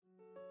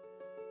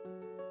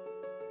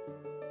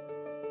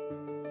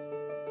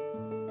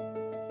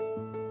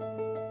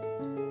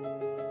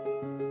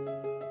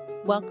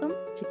Welcome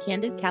to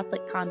Candid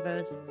Catholic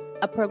Convos,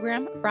 a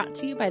program brought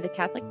to you by the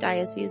Catholic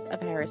Diocese of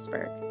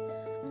Harrisburg.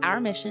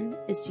 Our mission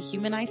is to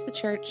humanize the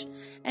Church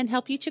and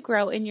help you to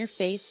grow in your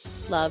faith,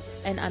 love,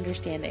 and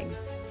understanding.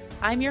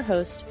 I'm your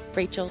host,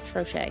 Rachel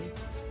Trochet,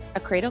 a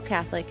cradle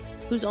Catholic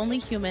who's only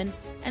human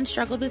and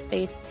struggled with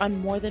faith on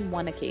more than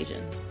one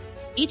occasion.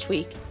 Each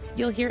week,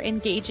 you'll hear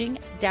engaging,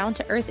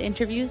 down-to-earth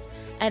interviews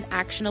and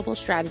actionable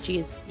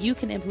strategies you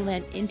can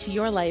implement into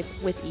your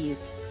life with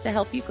ease to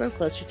help you grow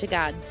closer to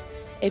God.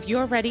 If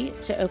you're ready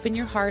to open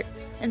your heart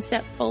and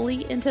step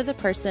fully into the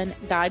person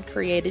God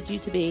created you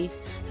to be,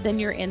 then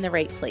you're in the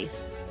right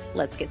place.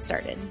 Let's get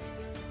started.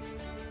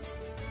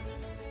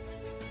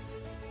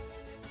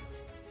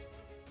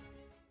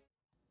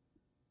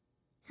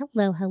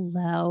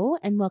 Hello,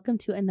 and welcome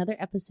to another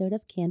episode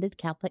of Candid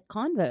Catholic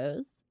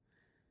Convos.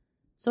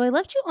 So I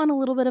left you on a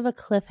little bit of a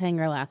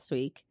cliffhanger last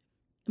week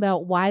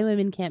about why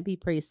women can't be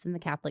priests in the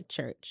Catholic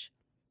Church.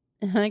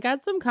 And I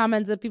got some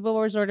comments that people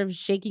were sort of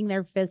shaking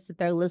their fists at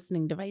their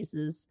listening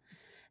devices.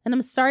 And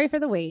I'm sorry for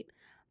the wait,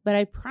 but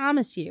I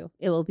promise you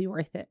it will be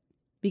worth it.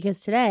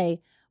 Because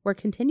today, we're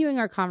continuing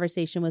our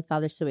conversation with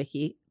Father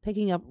Sawicki,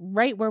 picking up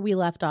right where we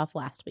left off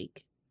last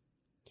week.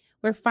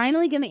 We're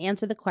finally going to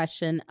answer the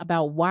question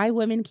about why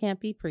women can't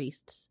be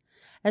priests,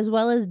 as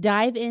well as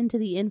dive into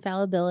the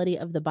infallibility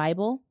of the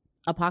Bible,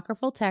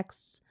 apocryphal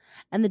texts,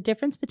 and the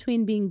difference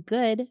between being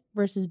good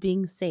versus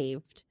being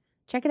saved.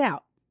 Check it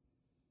out.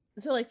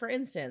 So, like, for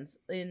instance,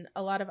 in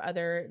a lot of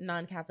other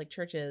non-Catholic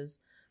churches,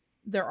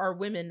 there are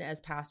women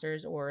as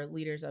pastors or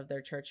leaders of their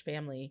church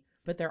family,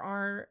 but there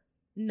are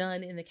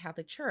none in the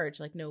Catholic Church,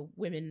 like no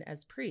women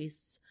as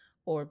priests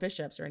or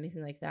bishops or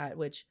anything like that,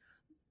 which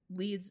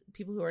leads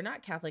people who are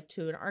not Catholic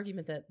to an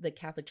argument that the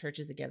Catholic Church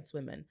is against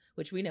women,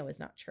 which we know is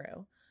not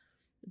true.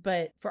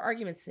 But for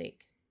argument's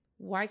sake,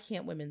 why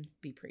can't women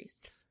be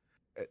priests?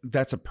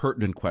 That's a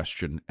pertinent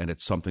question, and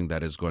it's something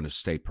that is going to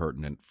stay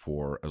pertinent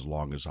for as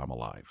long as I'm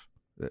alive.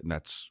 And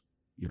that's,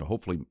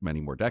 hopefully many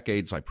more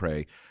decades, I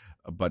pray.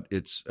 But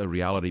it's a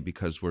reality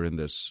because we're in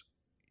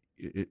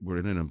we're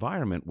in an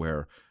environment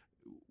where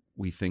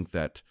we think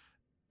that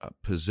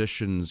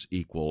positions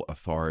equal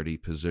authority,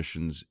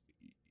 positions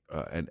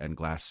and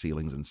glass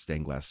ceilings and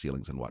stained glass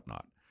ceilings and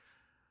whatnot.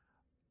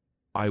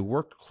 I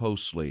worked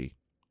closely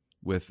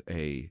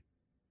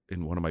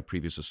in one of my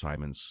previous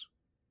assignments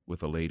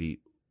with a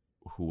lady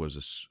who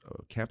was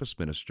a campus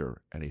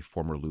minister and a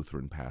former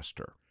Lutheran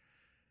pastor.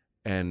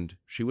 And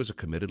she was a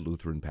committed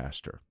Lutheran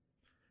pastor.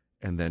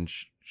 And then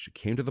she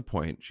came to the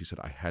point, she said,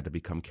 I had to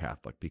become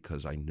Catholic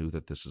because I knew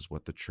that this is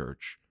what the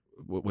church,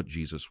 what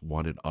Jesus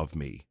wanted of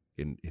me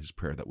in his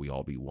prayer that we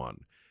all be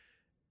one.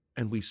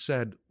 And we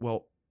said,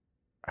 well,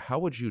 how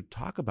would you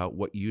talk about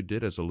what you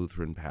did as a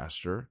Lutheran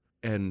pastor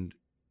and,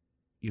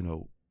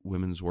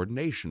 women's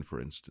ordination, for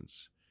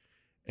instance?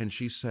 And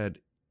she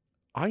said,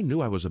 I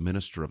knew I was a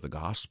minister of the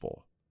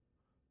gospel,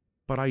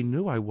 but I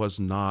knew I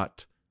was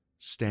not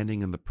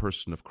standing in the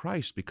person of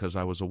Christ because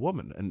I was a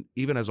woman. And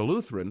even as a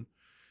Lutheran,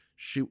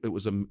 it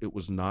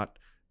was not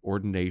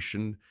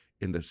ordination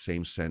in the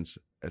same sense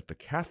as the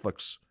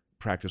Catholics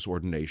practice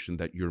ordination,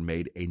 that you're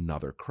made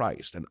another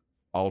Christ, an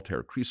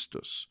alter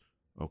Christus,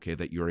 okay,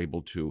 that you're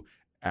able to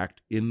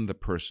act in the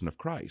person of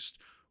Christ.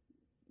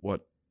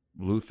 What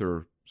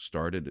Luther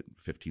started in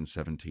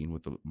 1517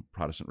 with the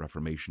Protestant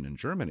Reformation in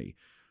Germany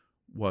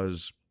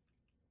was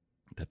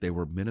that they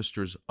were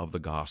ministers of the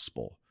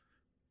gospel,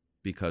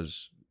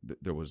 because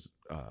there was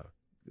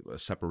a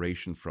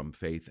separation from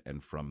faith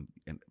and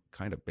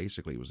kind of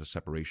basically it was a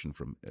separation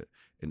from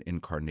an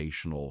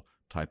incarnational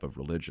type of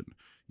religion.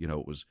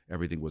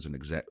 Everything was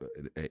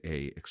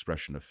a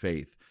expression of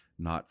faith,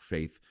 not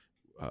faith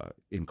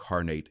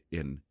incarnate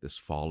in this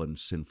fallen,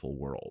 sinful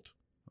world.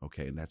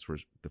 Okay, and that's where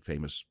the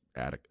famous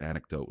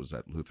anecdote was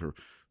that Luther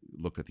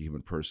looked at the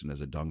human person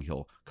as a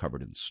dunghill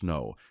covered in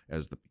snow,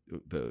 as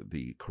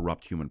the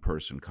corrupt human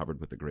person covered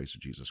with the grace of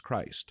Jesus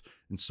Christ.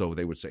 And so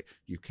they would say,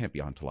 you can't be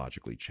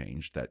ontologically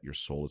changed, that your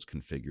soul is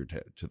configured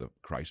to the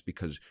Christ,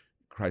 because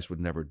Christ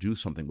would never do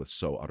something with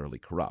so utterly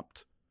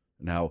corrupt.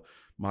 Now,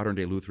 modern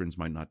day Lutherans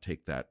might not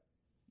take that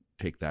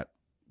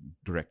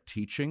direct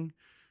teaching,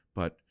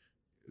 but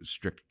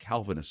strict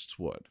Calvinists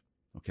would.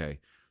 Okay.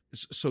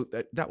 So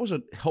that was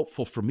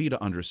helpful for me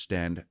to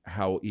understand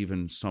how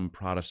even some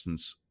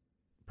Protestant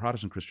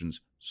Christians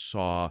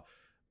saw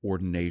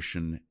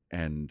ordination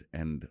and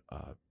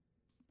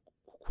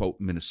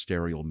quote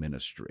ministerial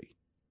ministry.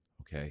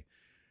 Okay,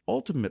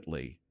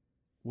 ultimately,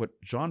 what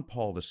Saint John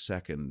Paul II,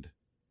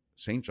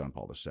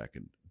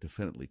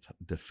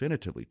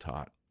 definitively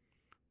taught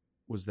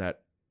was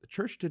that the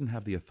Church didn't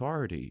have the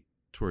authority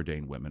to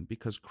ordain women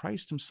because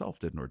Christ himself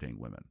didn't ordain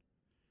women.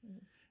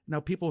 Now,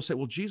 people will say,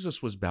 well,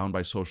 Jesus was bound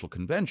by social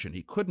convention.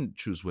 He couldn't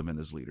choose women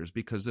as leaders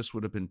because this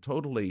would have been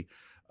totally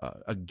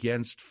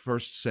against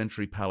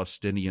first-century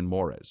Palestinian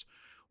mores.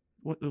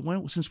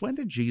 Since when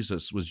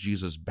was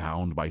Jesus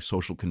bound by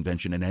social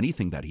convention in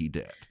anything that he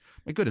did?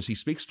 My goodness, he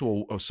speaks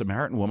to a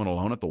Samaritan woman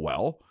alone at the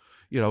well.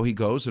 He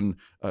goes and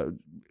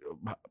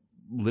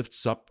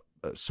lifts up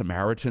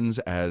Samaritans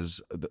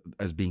as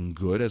being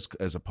good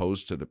as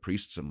opposed to the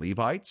priests and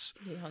Levites.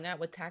 He hung out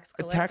with tax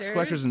collectors. Tax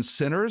collectors and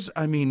sinners.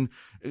 I mean,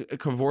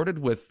 cavorted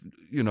with,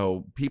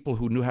 people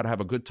who knew how to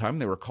have a good time.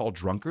 They were called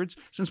drunkards.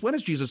 Since when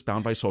is Jesus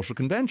bound by social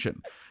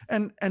convention?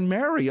 And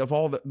Mary, of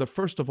all the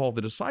first of all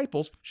the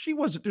disciples,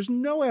 there's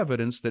no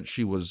evidence that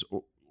she was,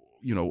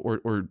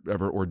 or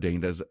ever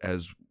ordained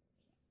as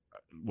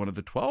one of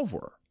the 12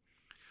 were.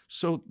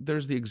 So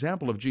there's the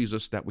example of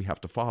Jesus that we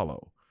have to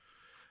follow.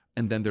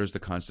 And then there's the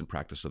constant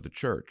practice of the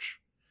church.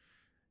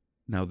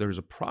 Now, there's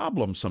a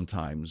problem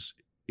sometimes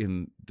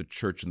in the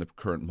church in the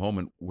current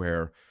moment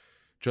where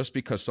just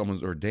because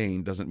someone's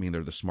ordained doesn't mean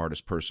they're the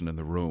smartest person in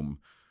the room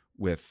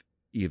with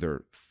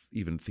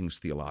even things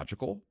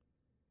theological.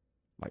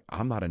 Like,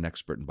 I'm not an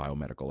expert in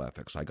biomedical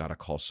ethics. I got to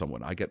call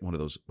someone. I get one of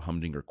those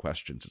humdinger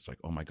questions. It's like,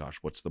 oh my gosh,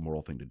 what's the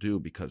moral thing to do?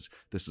 Because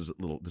this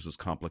is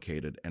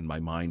complicated and my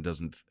mind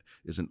isn't.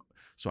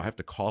 So I have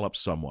to call up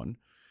someone.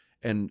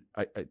 And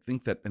I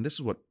think that, and this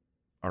is what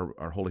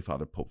our Holy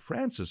Father Pope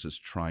Francis is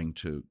trying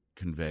to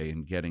convey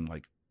and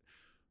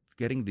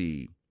getting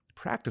the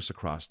practice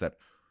across, that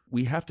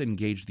we have to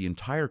engage the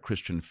entire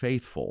Christian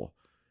faithful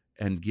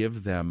and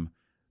give them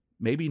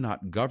maybe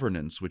not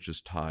governance, which is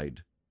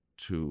tied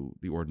to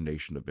the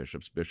ordination of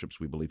bishops.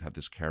 Bishops, we believe, have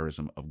this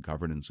charism of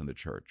governance in the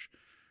church,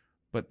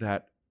 but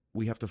that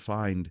we have to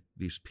find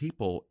these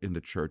people in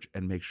the church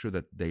and make sure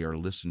that they are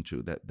listened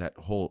to, that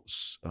whole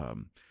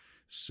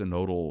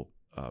synodal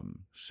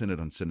synod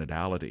on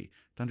synodality,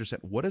 to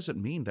understand what does it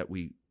mean that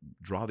we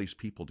draw these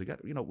people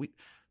together.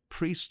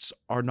 Priests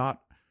are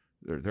not,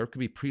 there could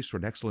be priests who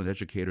are excellent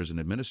educators and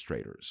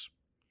administrators,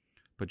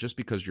 but just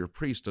because you're a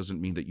priest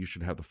doesn't mean that you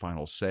should have the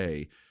final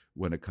say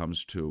when it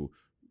comes to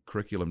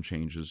curriculum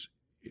changes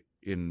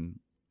in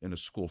a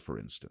school, for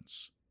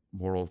instance,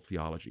 moral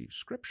theology,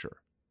 scripture.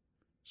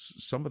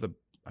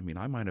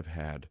 I might have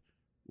had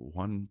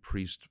one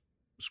priest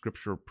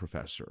scripture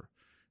professor.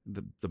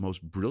 The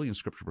most brilliant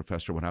scripture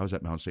professor when I was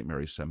at Mount St.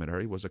 Mary's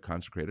Seminary was a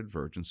consecrated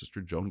virgin,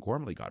 Sister Joan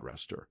Gormley, God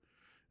rest her.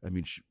 I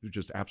mean, she was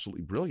just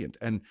absolutely brilliant.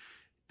 And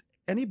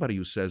anybody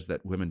who says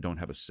that women don't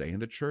have a say in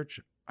the church,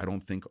 I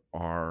don't think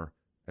are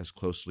as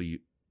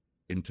closely,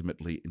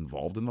 intimately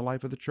involved in the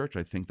life of the church.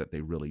 I think that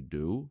they really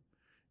do.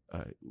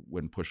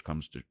 When push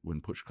comes to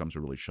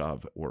really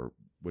shove, or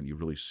when you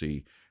really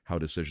see how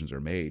decisions are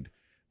made,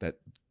 that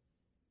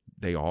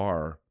they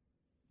are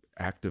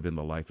active in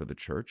the life of the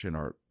church in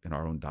our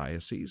own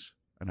diocese,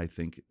 and I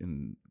think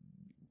in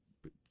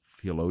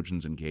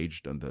theologians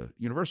engaged on the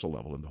universal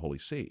level in the Holy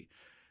See,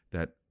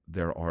 that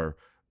there are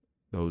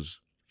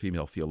those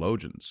female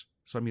theologians.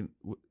 So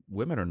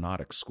women are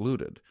not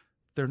excluded;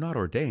 they're not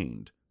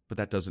ordained, but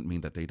that doesn't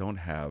mean that they don't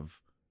have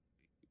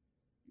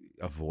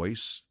a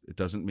voice. It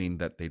doesn't mean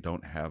that they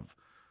don't have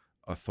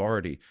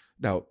authority.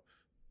 Now,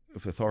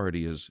 if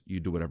authority is you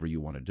do whatever you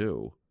want to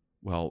do,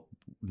 well,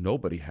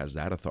 nobody has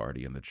that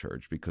authority in the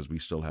church, because we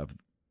still have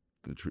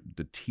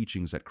the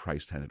teachings that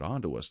Christ handed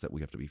on to us that we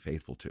have to be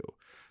faithful to.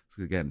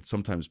 So again,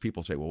 sometimes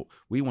people say, well,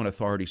 we want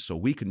authority so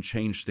we can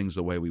change things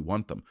the way we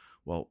want them.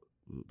 Well,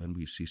 then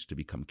we cease to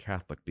become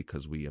Catholic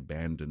because we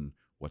abandon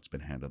what's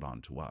been handed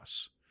on to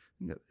us.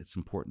 It's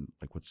important,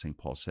 like what St.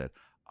 Paul said,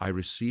 I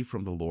receive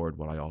from the Lord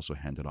what I also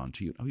handed on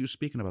to you. Now, he was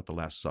speaking about the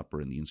Last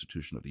Supper and the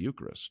institution of the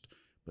Eucharist,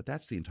 but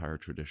that's the entire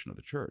tradition of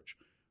the church.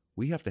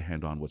 We have to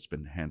hand on what's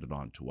been handed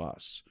on to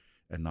us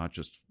and not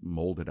just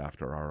mold it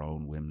after our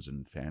own whims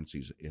and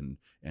fancies in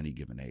any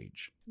given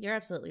age. You're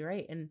absolutely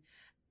right. And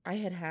I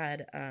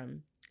had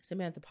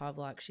Samantha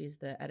Pavlak, she's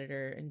the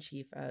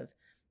editor-in-chief of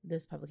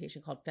this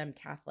publication called Femme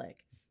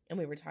Catholic. And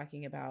we were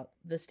talking about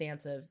the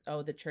stance of,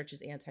 the church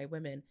is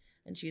anti-women.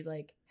 And she's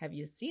like, have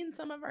you seen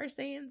some of our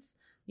saints?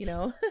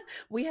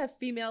 We have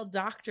female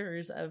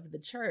doctors of the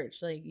church.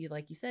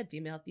 Like you said,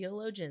 female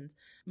theologians.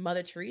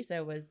 Mother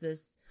Teresa was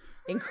this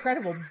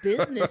incredible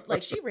business.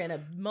 Like, she ran a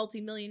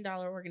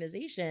multi-million-dollar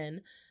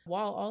organization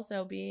while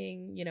also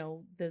being,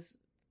 this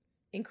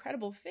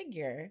incredible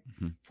figure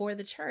for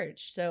the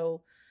church.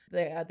 So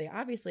they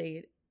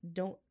obviously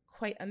don't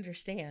quite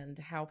understand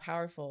how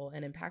powerful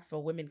and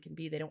impactful women can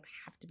be. They don't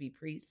have to be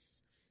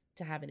priests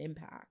to have an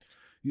impact.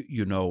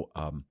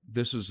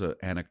 This is an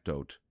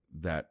anecdote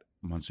that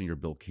Monsignor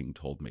Bill King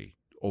told me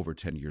over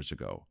 10 years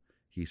ago.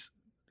 He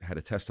had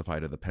to testify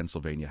to the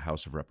Pennsylvania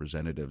House of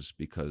Representatives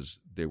because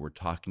they were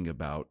talking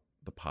about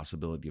the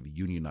possibility of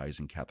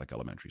unionizing Catholic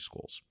elementary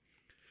schools.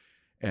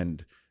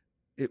 And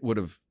it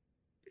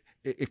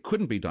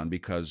couldn't be done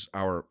because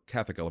our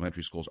Catholic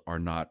elementary schools are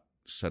not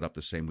set up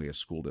the same way as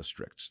school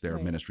districts. They're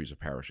right. Ministries of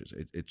parishes.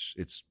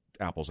 It's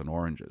apples and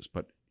oranges.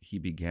 But he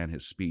began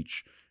his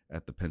speech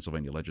at the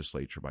Pennsylvania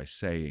legislature by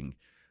saying,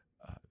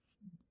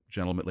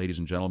 ladies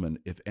and gentlemen,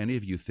 if any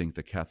of you think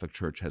the Catholic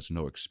Church has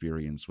no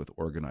experience with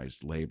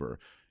organized labor,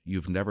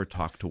 you've never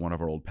talked to one of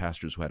our old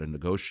pastors who had to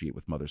negotiate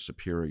with Mother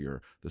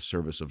Superior the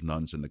service of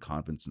nuns in the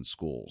convents and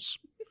schools.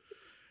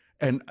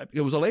 And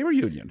it was a labor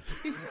union.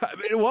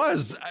 It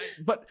was.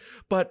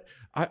 But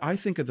I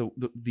think of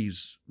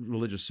these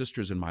religious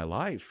sisters in my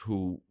life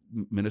who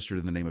ministered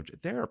in the name of,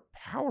 they're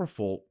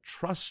powerful,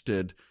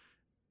 trusted,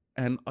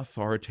 and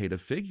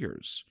authoritative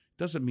figures.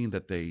 Doesn't mean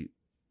that they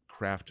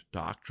craft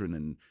doctrine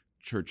and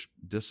church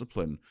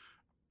discipline.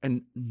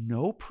 And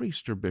no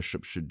priest or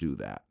bishop should do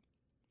that.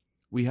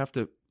 We have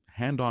to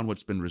hand on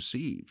what's been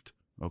received,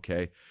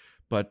 okay?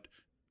 But,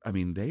 I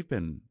mean, they've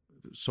been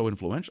so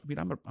influential. I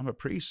mean, I'm a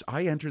priest.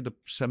 I entered the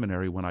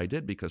seminary when I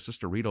did because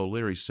Sister Rita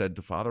O'Leary said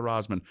to Father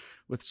Osmond,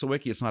 with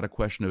Sawicki, it's not a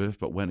question of if,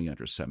 but when he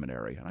enters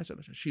seminary. And I said,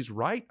 she's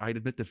right. I'd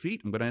admit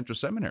defeat. I'm going to enter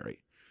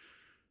seminary.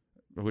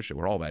 I wish they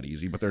were all that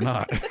easy, but they're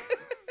not.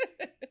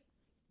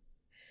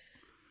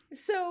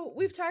 So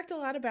we've talked a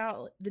lot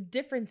about the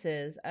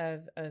differences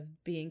of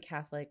being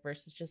Catholic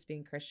versus just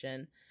being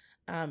Christian,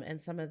 and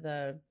some of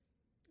the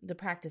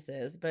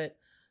practices. But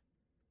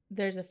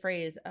there's a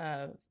phrase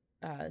of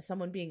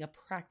someone being a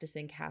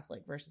practicing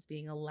Catholic versus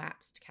being a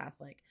lapsed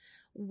Catholic.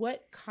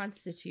 What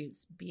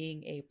constitutes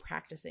being a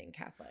practicing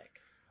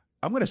Catholic?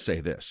 I'm going to say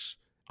this.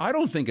 I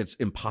don't think it's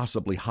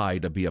impossibly high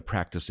to be a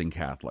practicing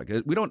Catholic.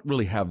 We don't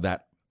really have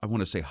that, I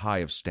want to say, high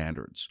of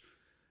standards.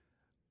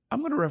 I'm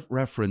going to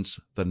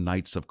reference the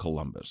Knights of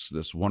Columbus,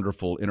 this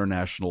wonderful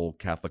international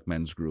Catholic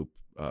men's group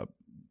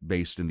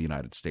based in the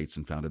United States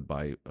and founded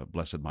by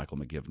Blessed Michael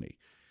McGivney.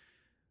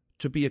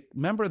 To be a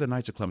member of the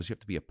Knights of Columbus, you have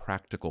to be a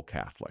practical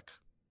Catholic.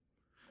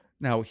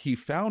 Now, he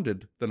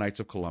founded the Knights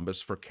of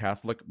Columbus for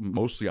Catholic,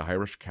 mostly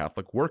Irish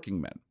Catholic working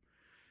men.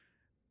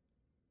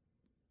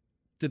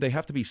 Did they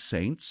have to be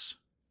saints?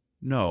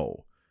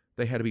 No.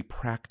 They had to be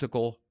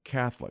practical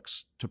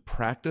Catholics to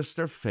practice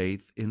their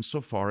faith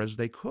insofar as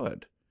they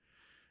could.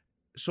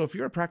 So if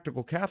you're a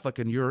practical Catholic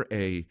and you're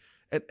and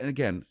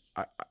again,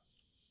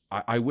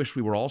 I wish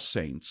we were all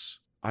saints.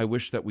 I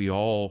wish that we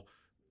all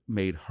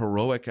made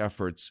heroic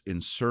efforts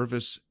in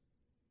service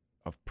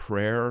of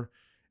prayer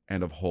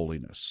and of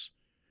holiness.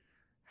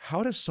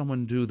 How does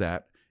someone do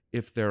that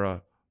if they're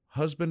a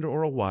husband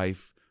or a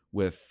wife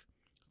with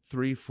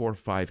 3, 4,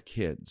 5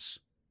 kids?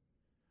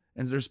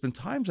 And there's been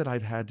times that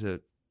I've had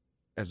to,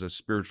 as a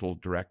spiritual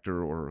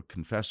director or a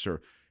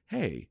confessor,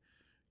 hey,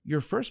 your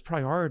first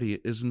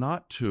priority is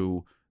not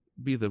to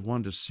be the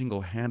one to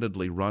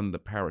single-handedly run the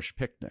parish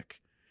picnic.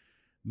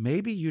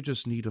 Maybe you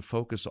just need to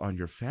focus on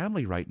your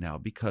family right now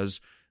because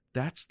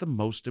that's the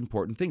most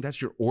important thing.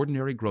 That's your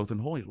ordinary growth in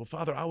holiness. Well,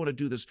 Father, I want to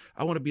do this.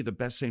 I want to be the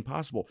best saint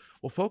possible.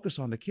 Well, focus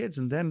on the kids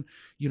and then,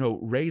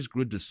 raise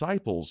good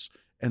disciples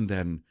and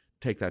then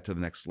take that to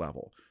the next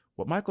level.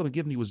 What Michael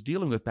McGivney was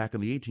dealing with back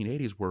in the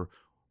 1880s were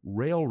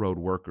railroad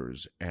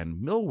workers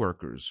and mill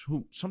workers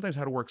who sometimes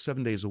had to work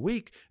 7 days a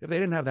week. If they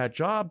didn't have that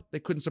job, they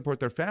couldn't support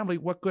their family.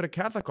 What good a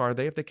Catholic are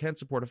they if they can't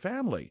support a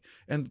family?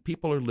 And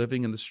people are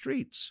living in the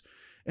streets.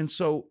 And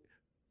so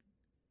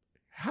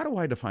how do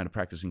I define a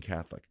practicing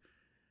Catholic?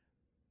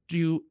 Do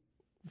you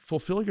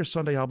fulfill your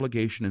Sunday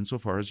obligation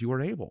insofar as you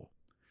are able?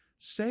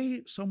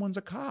 Say someone's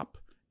a cop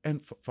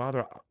and,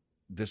 Father,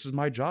 this is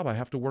my job. I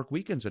have to work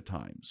weekends at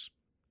times.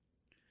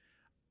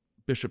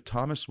 Bishop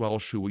Thomas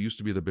Welsh, who used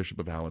to be the Bishop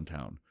of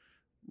Allentown,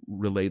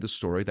 relayed the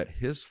story that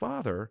his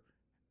father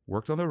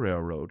worked on the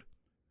railroad,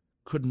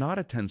 could not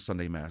attend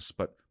Sunday Mass,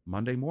 but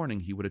Monday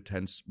morning he would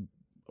attend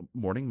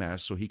morning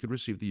Mass so he could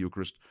receive the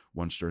Eucharist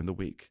once during the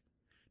week.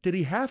 Did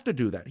he have to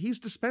do that? He's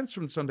dispensed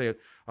from the Sunday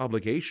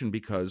obligation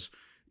because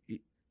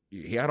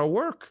he had to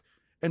work.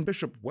 And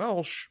Bishop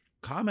Welsh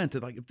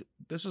commented, like, if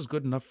this is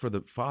good enough for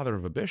the father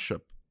of a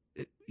bishop,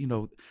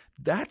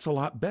 that's a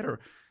lot better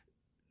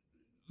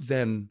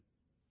than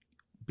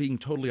being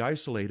totally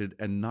isolated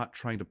and not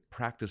trying to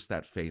practice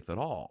that faith at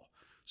all.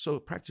 So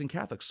practicing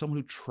Catholic, someone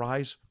who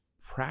tries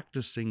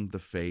practicing the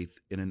faith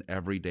in an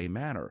everyday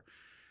manner.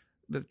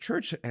 The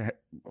church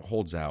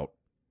holds out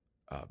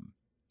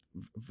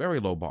very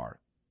low bar.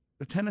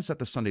 Attendance at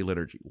the Sunday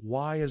liturgy.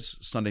 Why is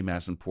Sunday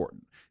Mass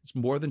important? It's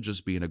more than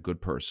just being a good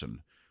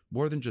person,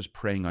 more than just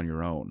praying on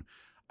your own.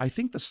 I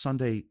think the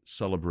Sunday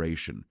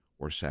celebration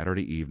or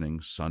Saturday evening,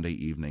 Sunday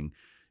evening,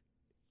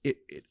 it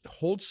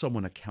holds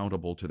someone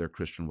accountable to their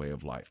Christian way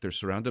of life. They're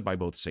surrounded by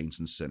both saints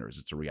and sinners.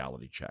 It's a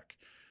reality check.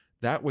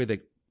 That way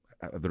they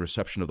have the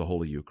reception of the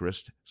Holy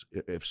Eucharist,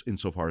 if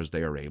insofar as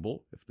they are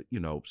able.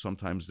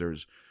 Sometimes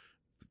there's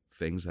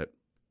things that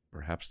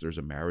perhaps there's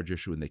a marriage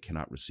issue and they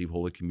cannot receive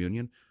Holy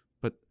Communion,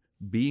 but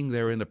being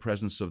there in the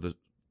presence of the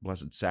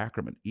Blessed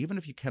Sacrament, even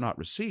if you cannot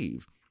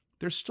receive,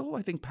 there's still,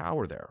 I think,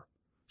 power there.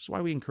 That's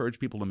why we encourage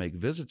people to make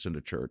visits into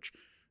church,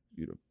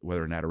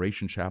 whether an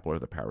adoration chapel or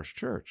the parish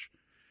church.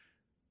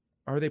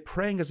 Are they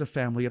praying as a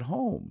family at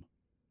home?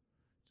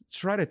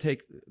 Try to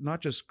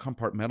not just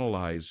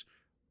compartmentalize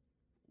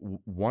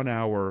 1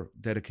 hour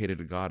dedicated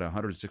to God,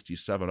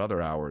 167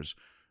 other hours,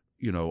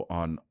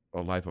 on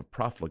a life of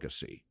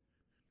profligacy.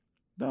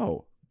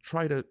 No,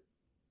 try to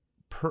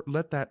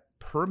let that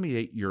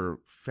permeate your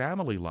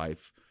family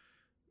life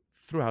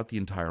throughout the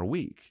entire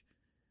week.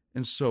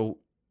 And so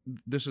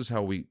this is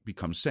how we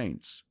become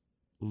saints.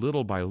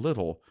 Little by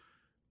little,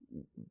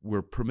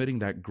 we're permitting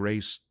that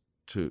grace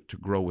to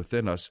grow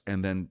within us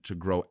and then to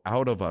grow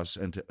out of us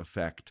and to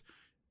affect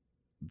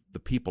the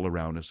people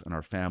around us and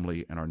our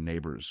family and our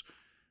neighbors.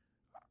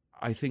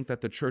 I think that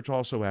the church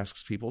also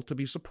asks people to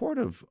be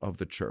supportive of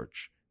the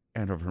church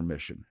and of her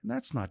mission. And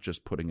that's not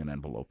just putting an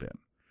envelope in.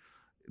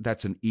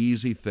 That's an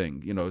easy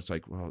thing. It's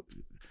like, well,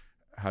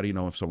 how do you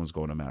know if someone's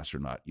going to Mass or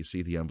not? You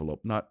see the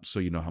envelope, not so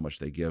you know how much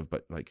they give,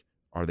 but like,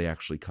 are they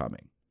actually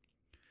coming?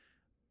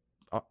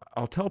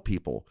 I'll tell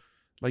people,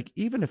 like,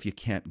 even if you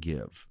can't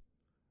give,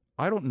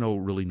 I don't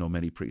really know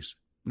many priests.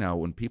 Now,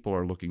 when people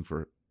are looking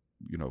for,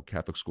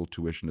 Catholic school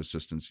tuition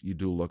assistance, you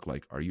do look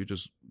like, are you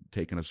just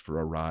taking us for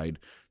a ride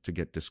to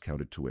get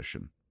discounted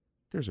tuition?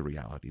 There's a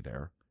reality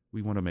there.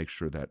 We want to make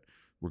sure that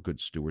we're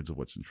good stewards of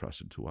what's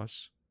entrusted to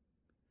us.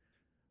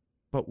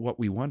 But what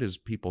we want is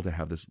people to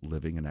have this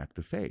living and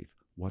active faith.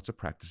 What's a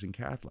practicing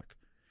Catholic?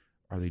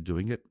 Are they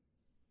doing it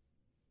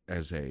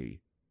as a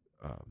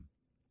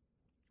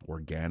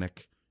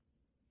organic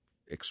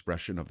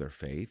expression of their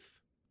faith?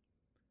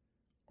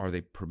 Are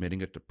they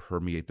permitting it to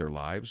permeate their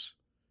lives?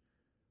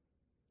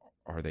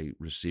 Are they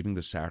receiving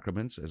the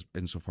sacraments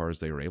insofar as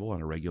they are able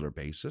on a regular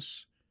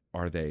basis?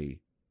 Are they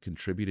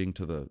contributing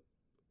to the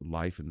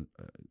life and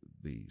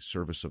the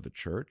service of the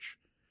church?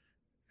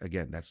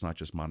 Again, that's not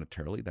just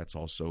monetarily, that's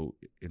also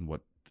in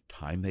what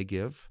time they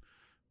give,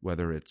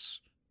 whether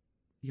it's,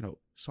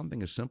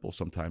 something as simple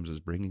sometimes as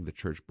bringing the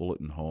church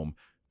bulletin home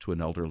to an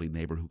elderly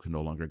neighbor who can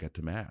no longer get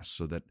to Mass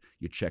so that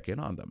you check in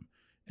on them.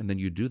 And then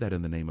you do that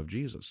in the name of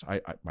Jesus.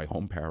 My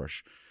home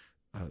parish,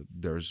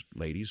 there's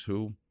ladies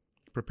who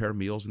prepare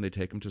meals and they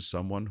take them to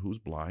someone who's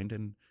blind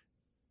and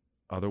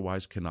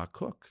otherwise cannot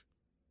cook.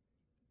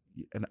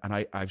 And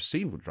I've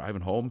seen,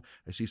 driving home,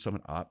 I see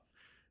someone up.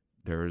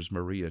 There's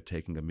Maria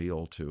taking a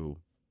meal to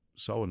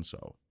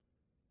so-and-so.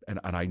 And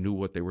I knew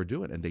what they were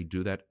doing. And they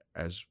do that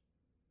as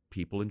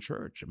people in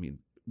church. I mean,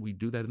 we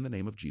do that in the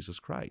name of Jesus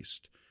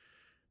Christ.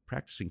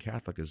 Practicing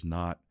Catholic is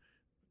not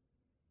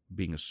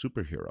being a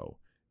superhero.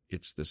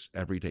 It's this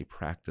everyday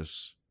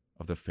practice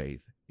of the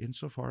faith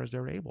insofar as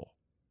they're able.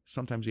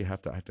 Sometimes I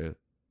have to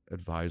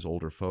advise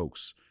older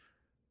folks,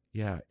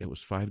 yeah, it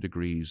was 5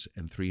 degrees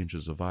and 3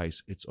 inches of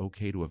ice. It's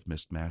okay to have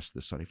missed Mass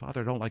this Sunday.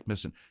 Father, I don't like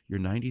missing. You're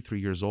 93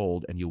 years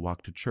old and you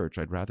walk to church.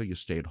 I'd rather you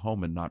stay at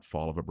home and not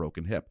fall of a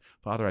broken hip.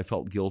 Father, I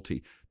felt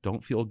guilty.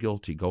 Don't feel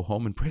guilty. Go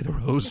home and pray the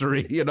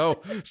rosary,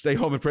 stay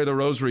home and pray the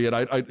rosary.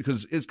 And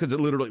because it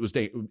literally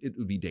it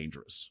would be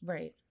dangerous.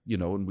 Right.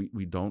 And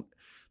we don't,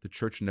 the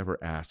church never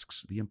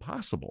asks the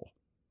impossible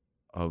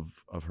of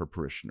her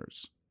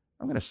parishioners.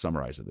 I'm going to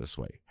summarize it this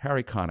way.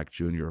 Harry Connick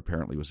Jr.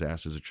 apparently was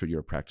asked, is it true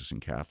you're a practicing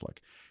Catholic?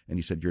 And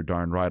he said, you're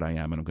darn right I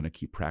am, and I'm going to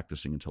keep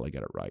practicing until I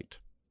get it right.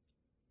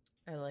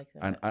 I like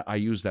that. And I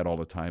use that all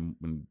the time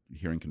when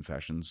hearing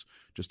confessions,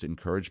 just to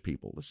encourage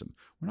people. Listen,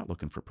 we're not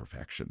looking for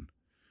perfection.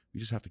 We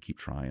just have to keep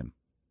trying.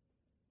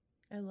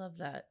 I love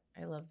that.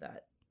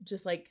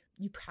 Just like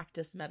you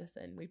practice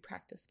medicine, we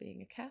practice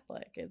being a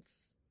Catholic.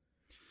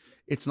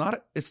 It's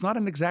not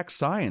an exact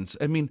science.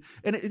 I mean,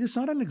 and it is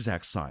not an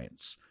exact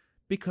science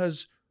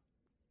because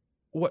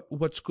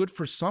what's good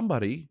for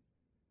somebody,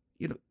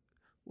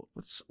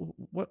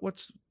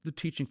 what's the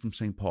teaching from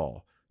St.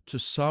 Paul? To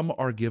some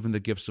are given the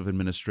gifts of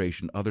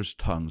administration, others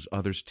tongues,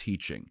 others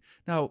teaching.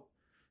 Now,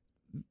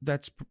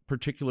 that's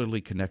particularly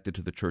connected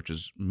to the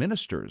church's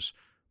ministers,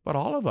 but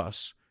all of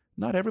us,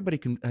 not everybody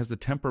has the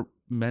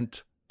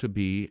temperament to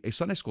be a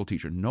Sunday school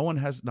teacher.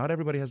 Not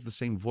everybody has the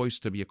same voice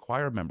to be a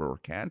choir member or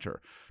cantor.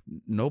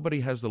 Nobody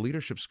has the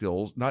leadership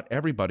skills. Not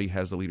everybody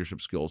has the leadership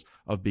skills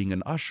of being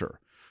an usher.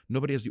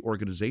 Nobody has the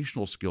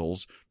organizational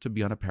skills to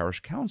be on a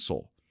parish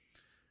council.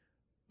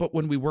 But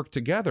when we work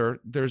together,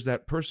 there's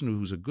that person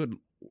who's a good,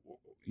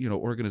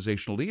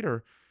 organizational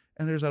leader,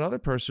 and there's that other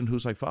person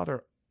who's like,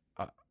 Father,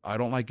 I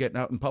don't like getting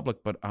out in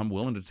public, but I'm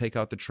willing to take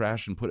out the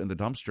trash and put it in the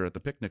dumpster at the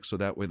picnic so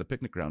that way the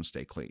picnic grounds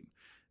stay clean.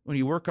 When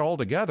you work all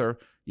together,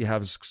 you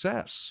have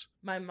success.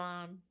 My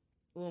mom,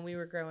 when we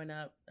were growing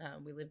up,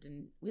 we lived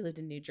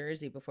in New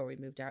Jersey before we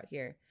moved out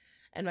here,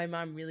 and my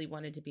mom really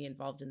wanted to be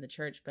involved in the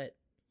church, but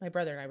my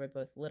brother and I were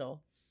both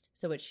little.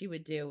 So what she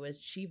would do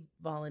was she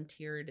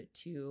volunteered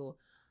to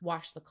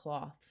wash the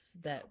cloths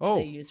that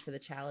they used for the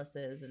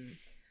chalices, and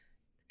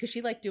because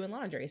she liked doing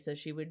laundry, so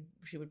she would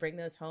bring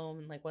those home,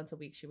 and like once a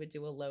week she would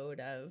do a load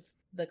of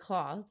the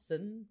cloths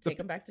and take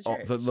them back to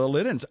church. The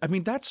linens. I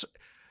mean,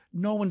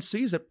 no one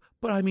sees it,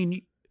 but I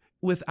mean,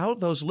 without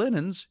those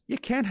linens, you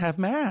can't have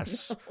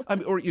Mass. No. I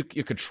mean, or you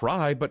could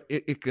try, but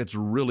it gets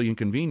really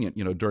inconvenient.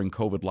 During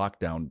COVID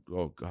lockdown,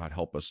 oh God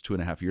help us, 3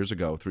 years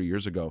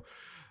ago,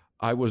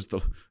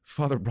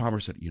 Father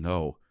Brommer said,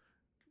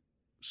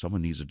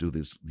 someone needs to do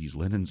these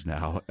linens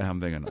now. And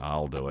I'm thinking,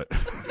 I'll do it.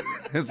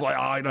 It's like,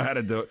 I know how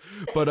to do it.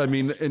 But I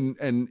mean,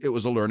 and it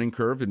was a learning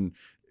curve, and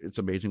it's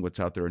amazing what's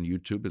out there on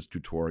YouTube as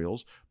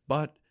tutorials.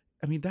 But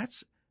I mean,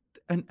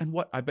 and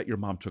what I bet your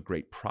mom took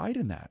great pride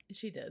in that.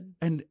 She did.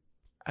 And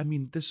I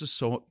mean, this is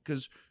so,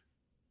 because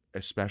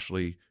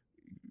especially,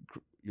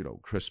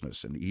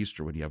 Christmas and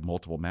Easter when you have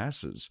multiple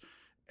Masses,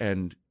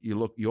 and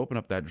you open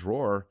up that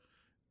drawer,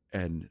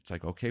 and it's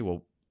like, okay,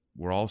 well,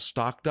 we're all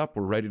stocked up.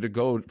 We're ready to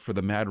go for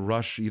the mad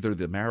rush, either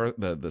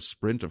the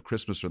sprint of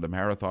Christmas or the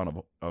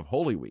marathon of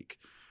Holy Week.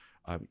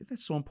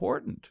 That's so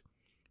important.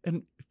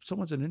 And if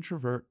someone's an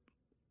introvert,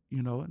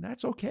 and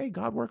that's okay.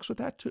 God works with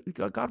that too.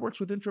 God works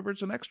with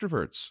introverts and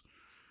extroverts.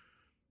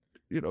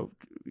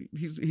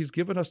 He's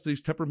given us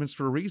these temperaments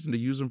for a reason, to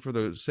use them for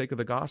the sake of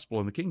the gospel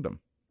and the kingdom.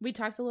 We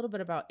talked a little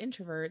bit about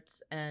introverts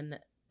and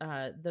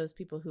those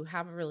people who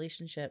have a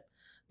relationship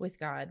with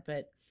God.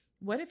 But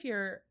what if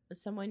you're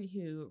someone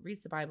who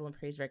reads the Bible and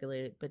prays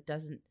regularly but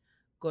doesn't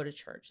go to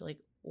church? Like,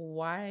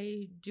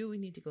 why do we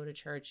need to go to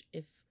church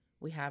if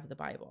we have the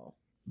Bible?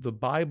 The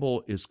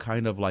Bible is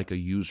kind of like a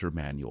user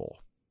manual.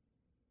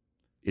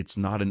 It's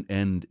not an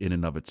end in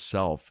and of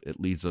itself.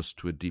 It leads us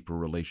to a deeper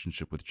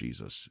relationship with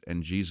Jesus.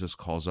 And Jesus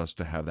calls us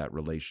to have that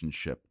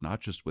relationship, not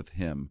just with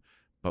him,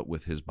 but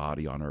with his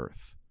body on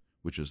earth,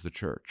 which is the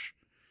church.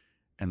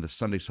 And the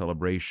Sunday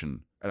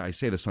celebration, and I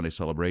say the Sunday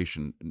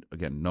celebration,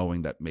 again,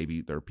 knowing that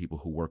maybe there are people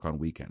who work on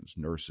weekends,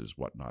 nurses,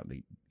 whatnot,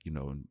 and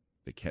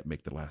they can't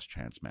make the last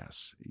chance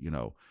mass.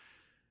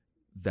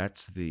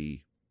 That's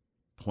the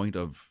point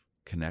of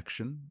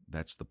connection.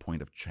 That's the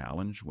point of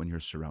challenge when you're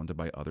surrounded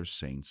by other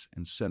saints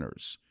and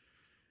sinners.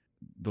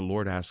 The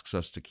Lord asks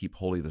us to keep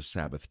holy the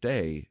Sabbath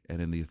day,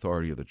 and in the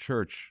authority of the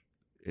church,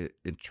 it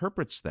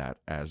interprets that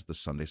as the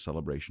Sunday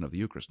celebration of the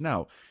Eucharist.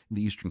 Now, in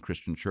the Eastern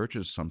Christian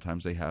churches,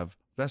 sometimes they have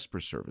Vesper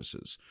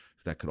services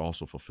that could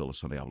also fulfill a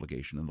Sunday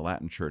obligation. In the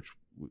Latin church,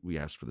 we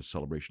ask for the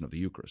celebration of the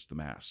Eucharist, the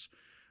Mass.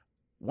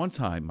 One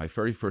time, my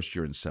very first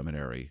year in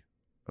seminary,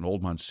 an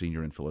old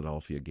Monsignor in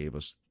Philadelphia gave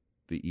us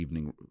the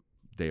evening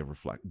day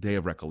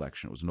of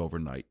recollection. It was an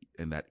overnight.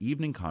 In that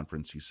evening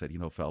conference, he said,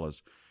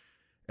 fellas,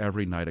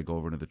 every night I go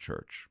over into the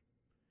church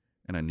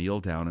and I kneel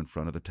down in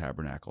front of the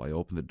tabernacle. I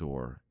open the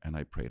door and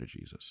I pray to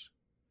Jesus.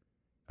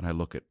 And I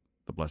look at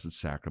the Blessed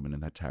Sacrament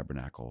in that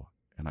tabernacle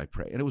and I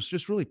pray. And it was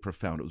just really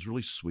profound. It was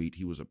really sweet.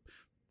 He was a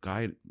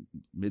guy,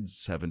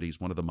 mid-70s,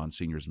 one of the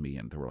Monsignors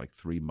Meehan. There were like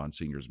 3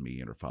 Monsignors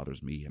Meehan or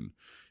Fathers Meehan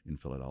in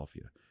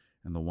Philadelphia.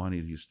 And the one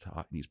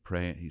he's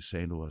praying, he's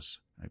saying to us,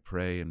 I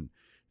pray, and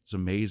it's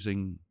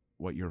amazing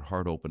what your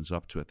heart opens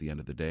up to at the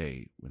end of the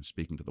day when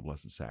speaking to the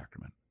Blessed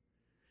Sacrament.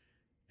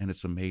 And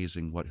it's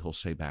amazing what he'll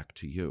say back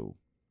to you,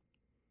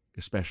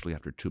 especially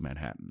after 2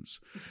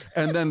 Manhattans.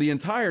 And then the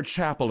entire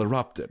chapel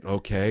erupted,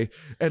 okay?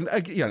 And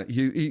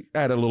he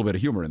added a little bit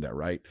of humor in there,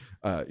 right?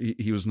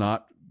 He was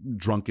not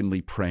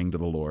drunkenly praying to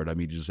the Lord. I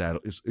mean, just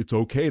added, it's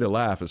okay to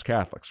laugh as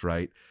Catholics,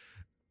 right?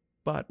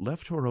 But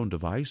left to our own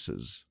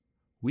devices,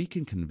 we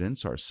can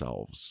convince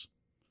ourselves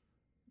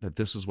that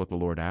this is what the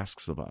Lord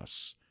asks of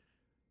us.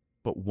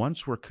 But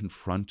once we're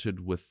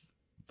confronted with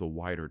the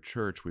wider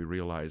church, we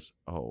realize,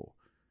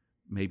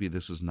 maybe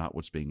this is not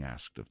what's being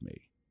asked of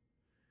me.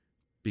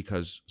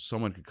 Because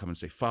someone could come and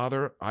say,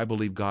 Father, I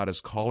believe God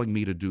is calling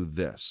me to do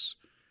this.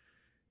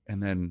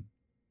 And then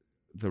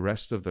the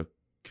rest of the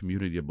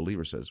community of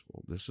believers says,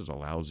 well, this is a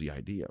lousy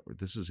idea, or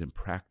this is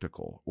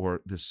impractical,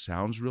 or this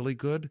sounds really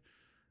good,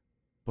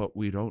 but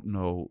we don't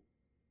know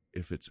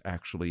if it's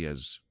actually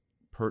as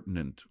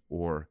pertinent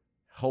or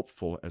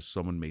helpful as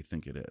someone may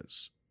think it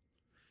is.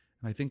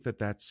 And I think that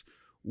that's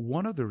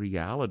one of the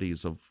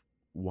realities of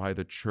why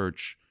the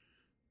church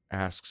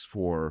asks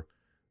for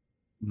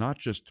not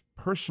just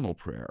personal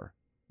prayer,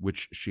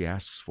 which she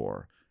asks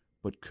for,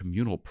 but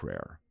communal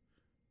prayer,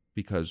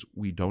 because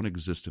we don't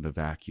exist in a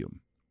vacuum.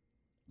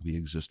 We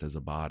exist as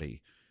a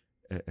body,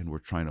 and we're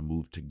trying to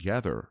move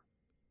together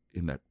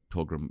in that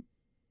pilgrim,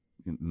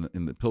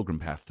 in the pilgrim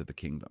path to the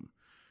kingdom.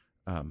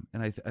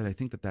 And I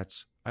think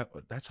that's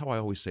how I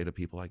always say to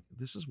people, like,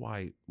 this is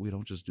why we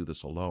don't just do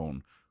this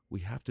alone.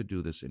 We have to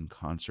do this in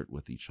concert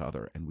with each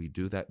other. And we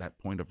do that. That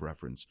point of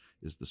reference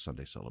is the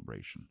Sunday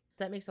celebration.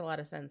 That makes a lot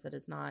of sense,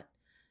 that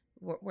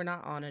we're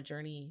not on a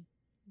journey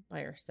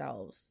by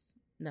ourselves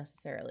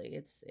necessarily.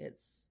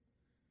 It's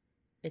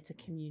a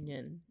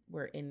communion.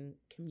 We're in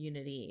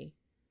community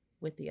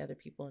with the other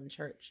people in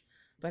church.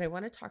 But I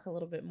want to talk a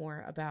little bit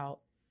more about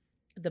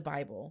the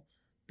Bible,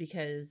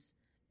 because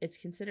it's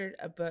considered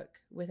a book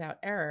without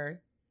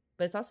error,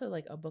 but it's also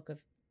like a book of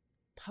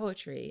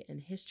poetry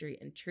and history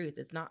and truth.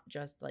 It's not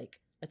just like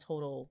a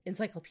total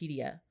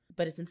encyclopedia,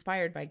 but it's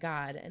inspired by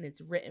God and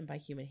it's written by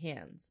human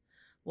hands.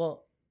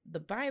 Well, the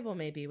Bible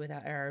may be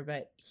without error,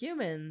 but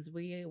humans,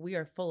 we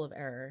are full of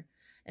error.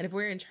 And if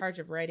we're in charge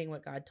of writing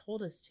what God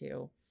told us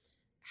to,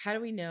 how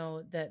do we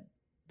know that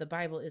the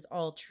Bible is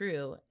all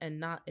true and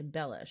not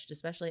embellished,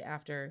 especially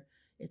after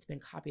it's been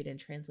copied and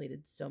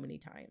translated so many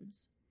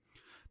times?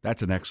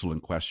 That's an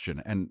excellent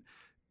question. And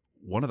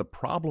one of the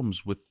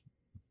problems with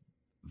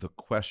the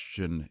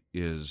question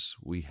is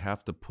we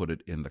have to put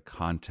it in the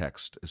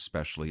context,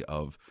 especially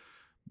of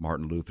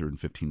Martin Luther in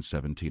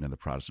 1517 and the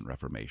Protestant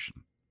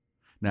Reformation.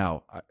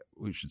 Now,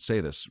 we should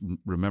say this.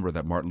 Remember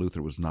that Martin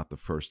Luther was not the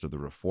first of the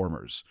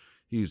reformers.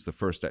 He's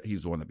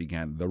the one that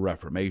began the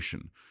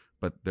Reformation.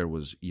 But there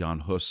was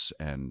Jan Hus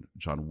and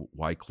John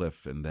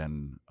Wycliffe, and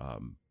then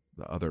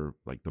the other,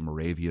 like the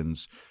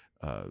Moravians,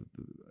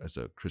 as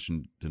a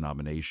Christian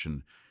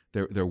denomination.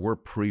 There were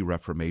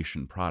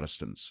pre-Reformation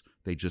Protestants.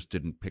 They just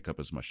didn't pick up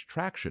as much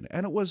traction.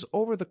 And it was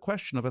over the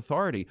question of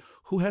authority.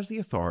 Who has the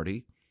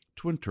authority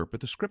to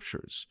interpret the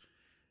Scriptures?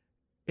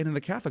 And in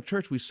the Catholic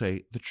Church, we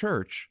say the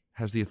Church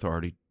has the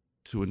authority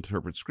to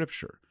interpret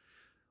Scripture.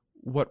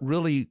 What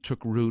really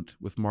took root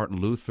with Martin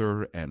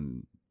Luther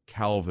and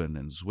Calvin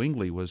and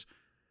Zwingli was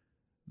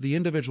the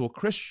individual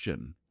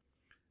Christian,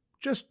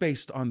 just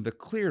based on the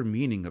clear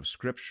meaning of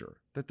Scripture,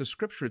 that the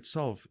Scripture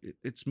itself,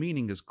 its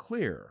meaning is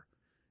clear.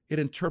 It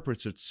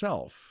interprets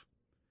itself,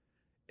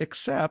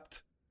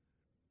 except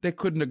they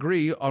couldn't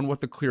agree on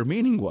what the clear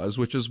meaning was,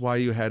 which is why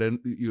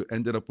you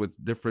ended up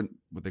with different,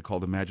 what they call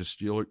the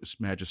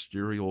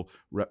magisterial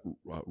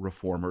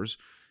reformers.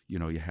 You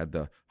know, you had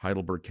the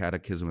Heidelberg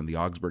Catechism and the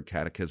Augsburg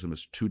Catechism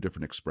as two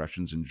different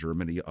expressions in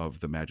Germany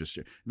of the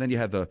magisterial. And then you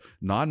had the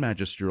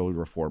non-magisterial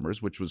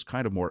reformers, which was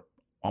kind of more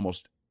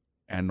almost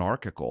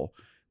anarchical,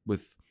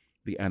 with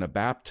the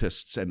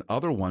Anabaptists and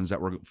other ones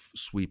that were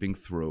sweeping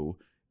through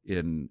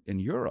in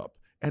Europe.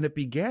 And it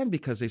began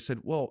because they said,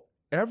 well,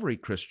 every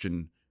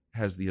Christian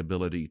has the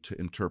ability to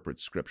interpret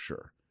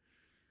Scripture.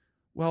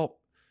 Well,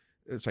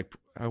 it's like,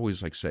 I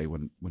always say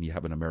when you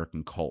have an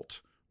American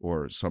cult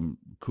or some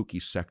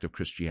kooky sect of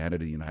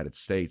Christianity in the United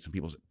States, and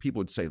people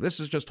would say, this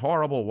is just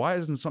horrible. Why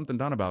isn't something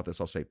done about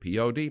this? I'll say,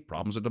 POD,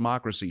 problems of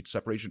democracy,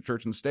 separation of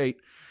church and state.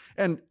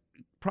 And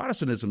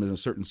Protestantism, in a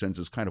certain sense,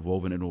 is kind of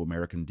woven into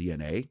American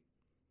DNA,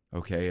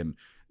 okay? And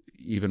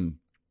even,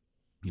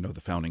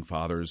 the Founding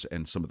Fathers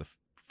and some of the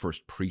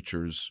first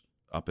preachers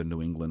up in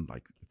New England,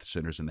 like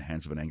Sinners in the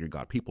Hands of an Angry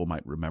God. People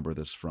might remember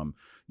this from,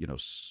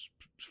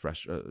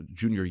 fresh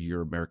junior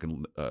year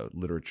American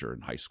literature in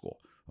high school,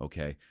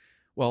 okay?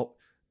 Well,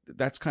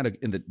 that's kind of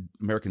in the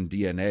American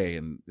DNA,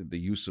 and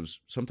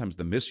sometimes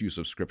the misuse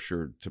of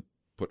Scripture to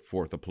put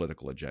forth a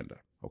political agenda,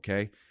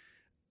 okay?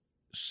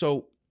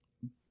 So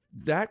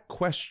that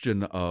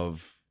question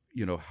of,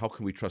 how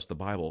can we trust the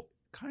Bible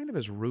kind of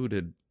is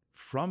rooted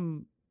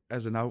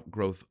as an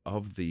outgrowth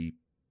of the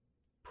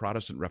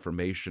Protestant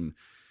Reformation,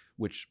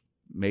 which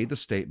made the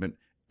statement,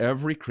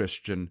 every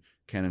Christian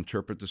can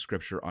interpret the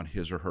Scripture on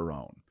his or her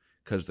own,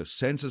 because the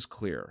sense is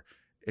clear.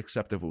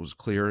 Except if it was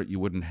clear, you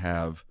wouldn't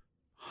have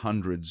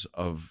hundreds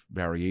of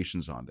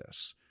variations on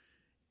this.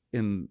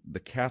 In the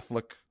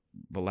Catholic,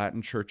 the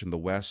Latin Church in the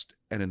West,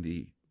 and in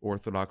the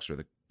Orthodox or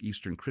the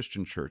Eastern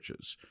Christian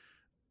churches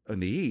in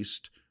the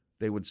East,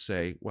 they would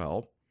say,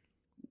 well,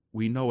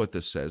 we know what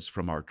this says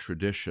from our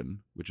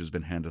tradition, which has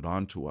been handed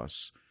on to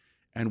us.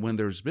 And when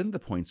there's been the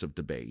points of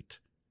debate,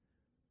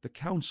 the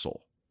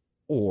council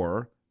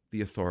or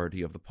the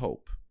authority of the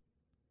Pope.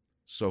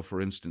 So,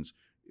 for instance,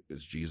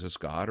 is Jesus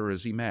God or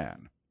is he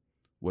man?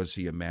 Was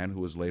he a man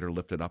who was later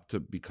lifted up to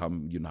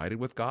become united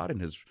with God in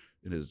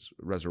his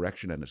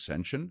resurrection and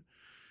ascension?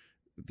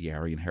 The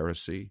Arian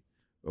heresy,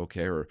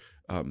 okay? Or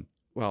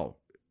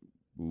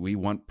we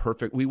want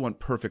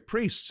perfect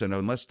priests, and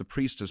unless the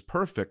priest is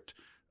perfect,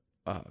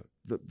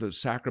 the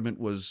sacrament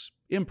was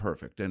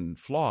imperfect and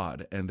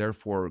flawed and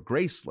therefore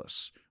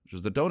graceless, which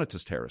was the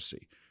Donatist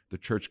heresy. The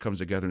church comes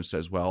together and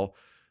says, well,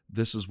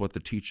 this is what the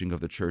teaching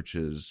of the church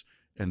is,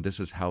 and this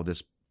is how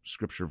this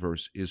Scripture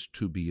verse is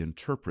to be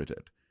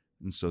interpreted.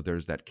 And so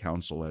there's that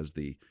council as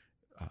the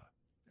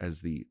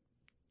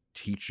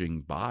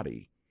teaching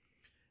body.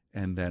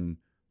 And then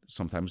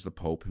sometimes the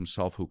Pope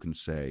himself, who can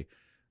say,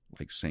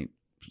 like Saint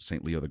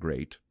Leo the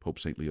Great, Pope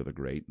Saint Leo the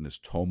Great, in this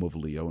Tome of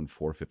Leo in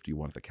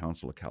 451 at the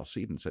Council of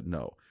Chalcedon, said,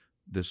 no,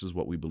 this is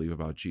what we believe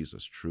about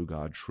Jesus, true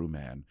God, true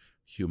man,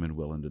 human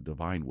will and a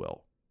divine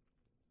will.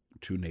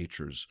 Two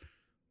natures,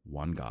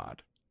 one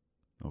God,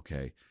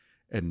 okay?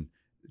 And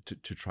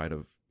to try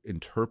to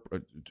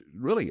interpret,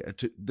 really,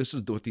 this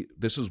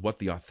is what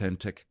the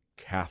authentic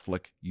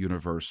Catholic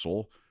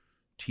universal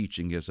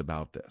teaching is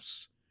about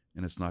this.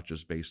 And it's not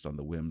just based on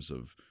the whims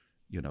of,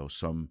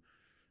 some,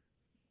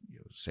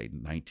 say,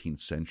 19th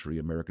century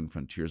American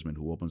frontiersman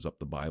who opens up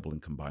the Bible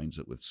and combines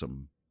it with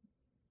some,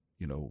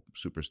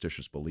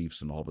 superstitious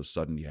beliefs, and all of a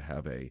sudden you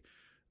have a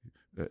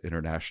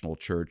international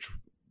church,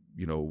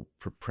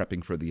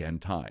 prepping for the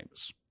end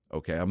times.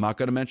 Okay, I'm not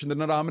going to mention the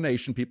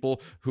denomination.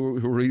 People who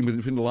are reading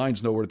between the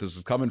lines know where this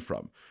is coming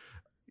from.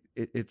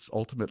 It's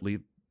ultimately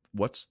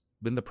what's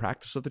been the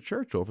practice of the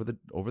church over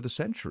the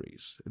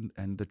centuries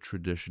and the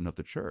tradition of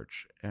the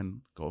church.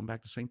 And going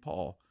back to St.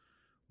 Paul,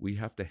 we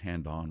have to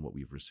hand on what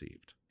we've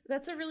received.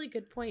 That's a really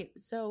good point.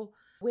 So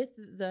with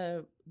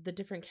the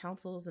different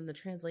councils and the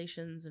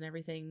translations and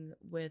everything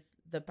with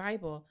the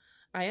Bible,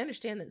 I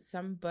understand that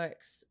some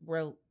books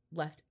were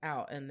left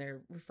out and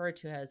they're referred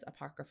to as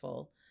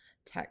apocryphal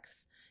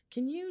texts.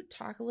 Can you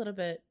talk a little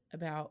bit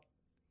about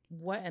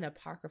what an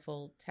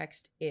apocryphal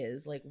text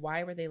is? Like,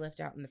 why were they left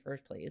out in the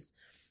first place?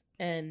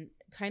 And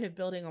kind of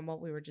building on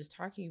what we were just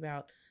talking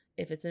about,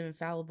 if it's an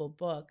infallible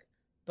book,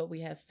 but we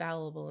have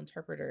fallible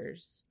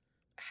interpreters,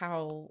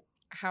 how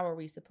are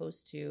we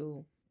supposed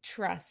to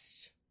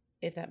trust,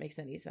 if that makes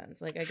any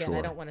sense? Like, again, Sure.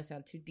 I don't want to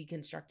sound too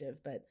deconstructive,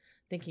 but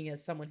thinking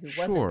as someone who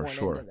wasn't born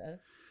into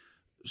this.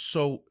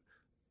 So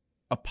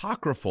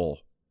apocryphal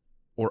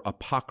or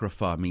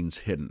apocrypha means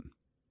hidden.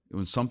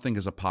 When something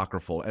is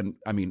apocryphal, and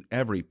I mean,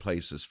 every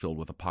place is filled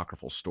with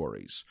apocryphal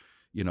stories.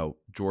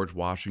 George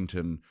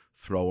Washington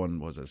throwing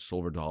was a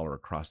silver dollar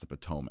across the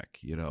Potomac,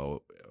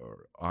 or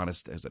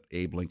honest as an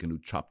Abe Lincoln who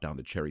chopped down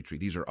the cherry tree.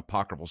 These are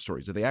apocryphal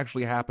stories. Did they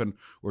actually happen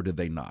or did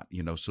they not?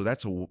 So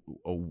that's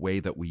a way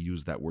that we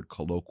use that word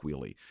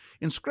colloquially.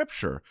 In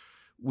Scripture,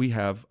 we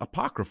have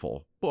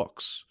apocryphal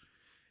books.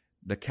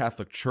 The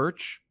Catholic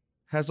Church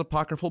has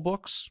apocryphal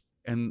books,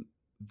 and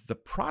the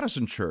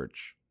Protestant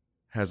Church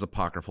has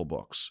apocryphal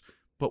books,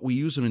 but we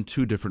use them in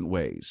two different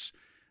ways.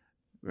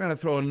 We're going to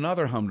throw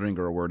another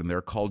humdinger word in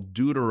there called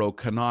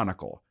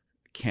deuterocanonical.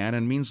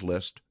 Canon means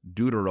list,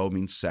 deutero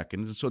means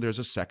second, and so there's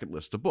a second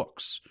list of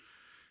books.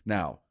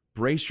 Now,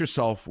 brace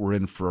yourself, we're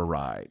in for a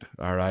ride,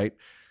 all right?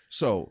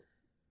 So,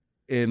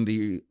 in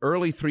the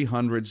early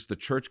 300s, the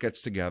church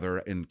gets together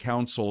in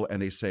council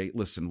and they say,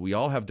 listen, we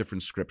all have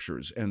different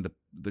scriptures. And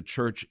the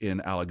church in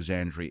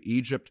Alexandria,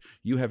 Egypt,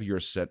 you have your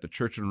set. The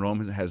church in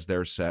Rome has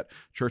their set.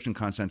 Church in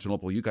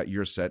Constantinople, you got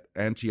your set.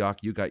 Antioch,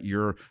 you got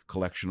your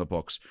collection of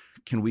books.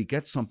 Can we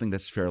get something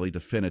that's fairly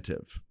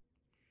definitive?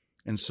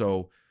 And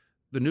so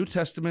the New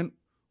Testament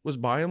was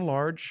by and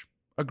large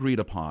agreed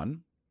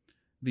upon.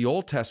 The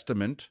Old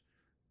Testament,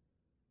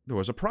 there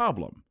was a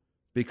problem,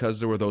 because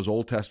there were those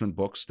Old Testament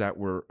books that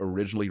were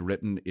originally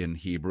written in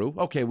Hebrew.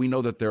 Okay, we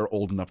know that they're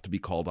old enough to be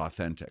called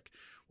authentic.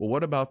 Well,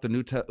 what about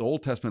the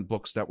Old Testament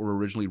books that were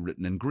originally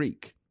written in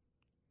Greek?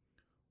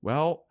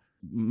 Well,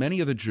 many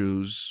of the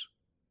Jews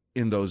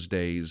in those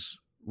days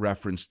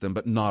referenced them,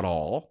 but not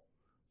all.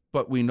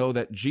 But we know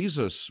that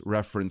Jesus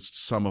referenced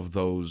some of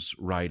those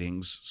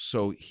writings,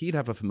 so he'd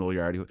have a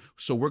familiarity.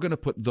 So we're going to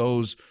put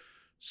those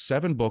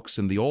 7 books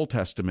in the Old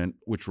Testament,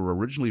 which were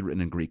originally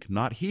written in Greek,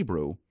 not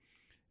Hebrew,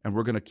 and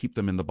we're going to keep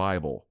them in the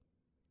Bible,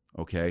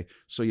 okay?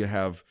 So you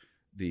have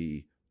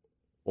the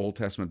Old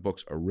Testament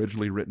books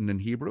originally written in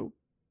Hebrew,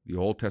 the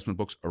Old Testament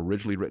books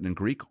originally written in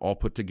Greek, all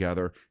put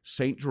together.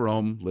 St.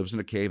 Jerome lives in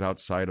a cave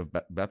outside of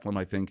Bethlehem,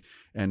 I think,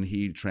 and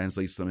he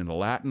translates them into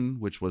Latin,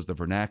 which was the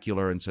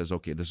vernacular, and says,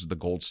 okay, this is the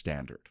gold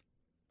standard.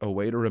 A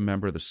way to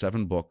remember the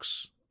 7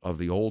 books of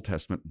the Old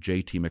Testament,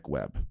 J.T.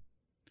 McWebb: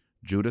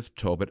 Judith,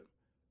 Tobit,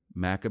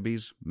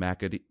 Maccabees,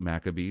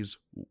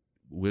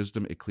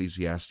 Wisdom,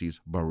 Ecclesiastes,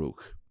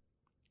 Baruch.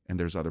 And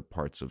there's other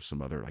parts of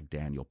some other, like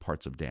Daniel,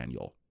 parts of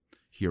Daniel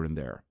here and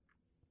there.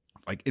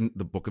 Like in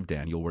the book of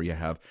Daniel, where you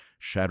have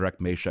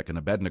Shadrach, Meshach, and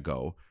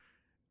Abednego.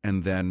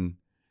 And then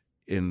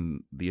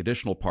in the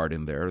additional part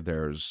in there,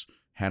 there's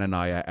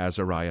Hananiah,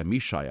 Azariah,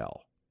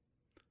 Mishael.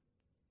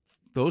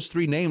 Those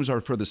 3 names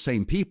are for the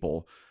same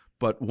people,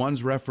 but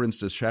one's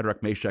referenced as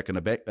Shadrach, Meshach, and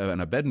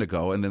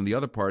Abednego, and then the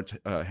other part's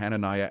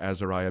Hananiah,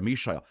 Azariah,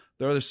 Mishael.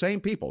 They're the same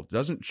people. It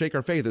doesn't shake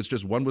our faith. It's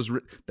just one was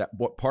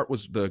what part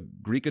was the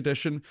Greek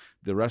edition,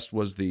 the rest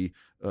was the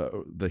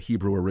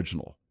Hebrew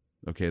original.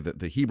 Okay,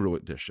 the Hebrew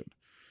edition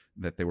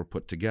that they were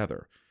put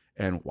together.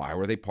 And why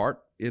were they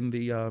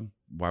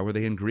why were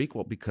they in Greek?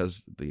 Well,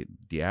 because the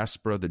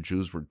diaspora, the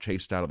Jews were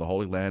chased out of the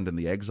Holy Land in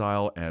the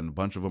exile, and a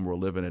bunch of them were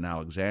living in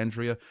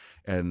Alexandria,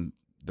 and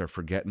they're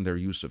forgetting their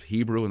use of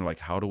Hebrew, and they're like,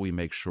 how do we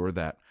make sure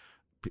that,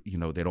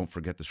 they don't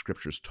forget the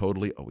scriptures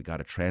totally? Oh, we got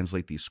to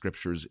translate these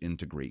scriptures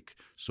into Greek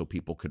so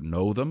people could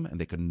know them and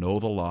they could know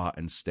the law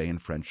and stay in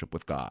friendship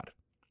with God.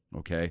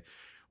 Okay?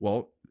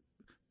 Well,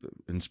 the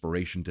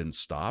inspiration didn't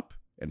stop,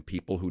 and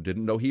people who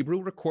didn't know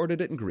Hebrew recorded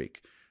it in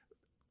Greek.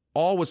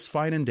 All was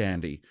fine and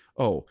dandy.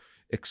 Oh,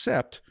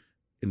 except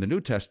in the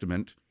New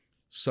Testament,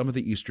 some of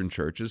the Eastern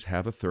churches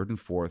have a 3rd and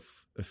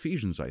 4th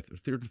Ephesians,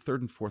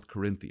 3rd and 4th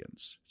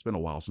Corinthians. It's been a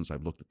while since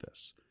I've looked at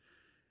this.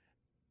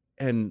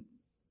 And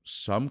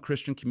some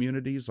Christian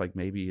communities, like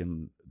maybe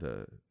in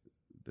the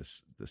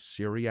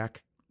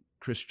Syriac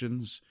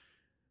Christians,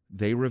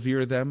 they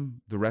revere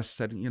them. The rest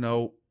said,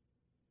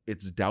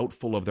 it's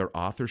doubtful of their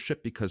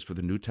authorship, because for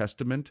the New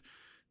Testament,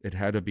 it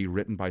had to be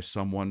written by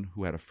someone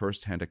who had a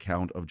first-hand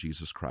account of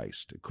Jesus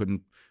Christ. It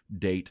couldn't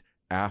date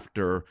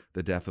after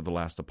the death of the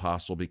last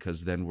apostle,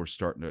 because then we're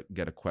starting to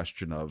get a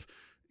question of,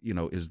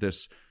 is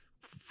this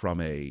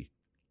from a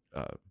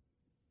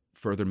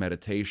further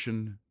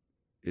meditation?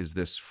 Is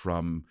this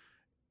from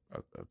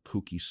a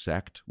kooky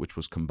sect, which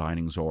was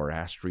combining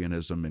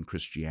Zoroastrianism and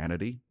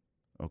Christianity?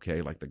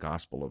 Okay, like the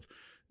Gospel of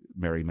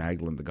Mary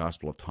Magdalene, the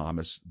Gospel of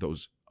Thomas,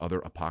 those other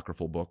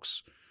apocryphal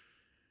books.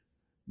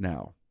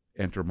 Now,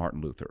 enter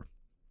Martin Luther.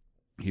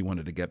 He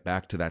wanted to get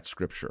back to that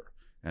scripture.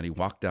 And he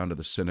walked down to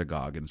the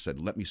synagogue and said,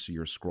 let me see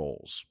your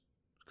scrolls.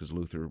 Because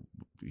Luther,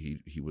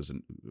 he was a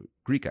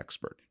Greek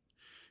expert.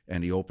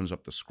 And he opens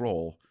up the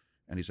scroll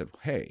and he said,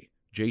 hey,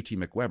 J.T.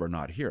 McWebb are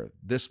not here.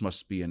 This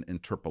must be an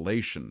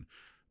interpolation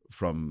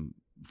from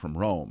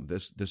Rome.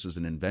 This is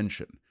an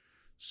invention.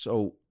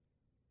 So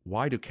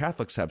why do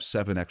Catholics have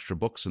 7 extra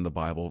books in the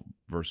Bible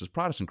versus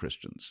Protestant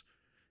Christians?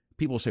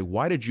 People say,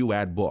 why did you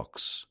add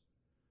books?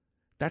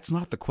 That's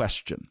not the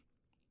question.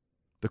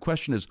 The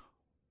question is,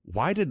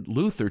 why did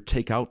Luther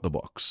take out the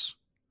books?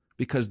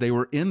 Because they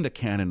were in the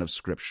canon of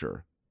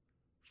Scripture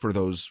for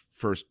those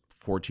first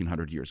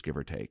 1,400 years, give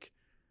or take,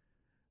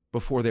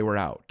 before they were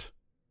out.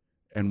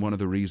 And one of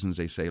the reasons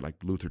they say, like,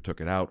 Luther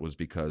took it out was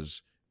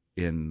because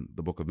in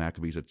the book of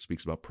Maccabees, it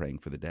speaks about praying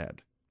for the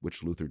dead.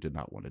 which Luther did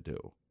not want to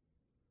do.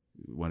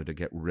 He wanted to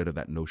get rid of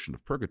that notion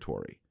of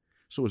purgatory.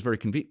 So it was very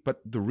convenient.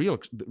 But the real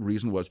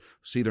reason was,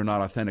 see, they're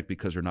not authentic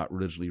because they're not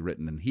originally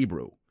written in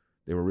Hebrew.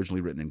 They were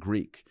originally written in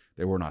Greek.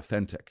 They weren't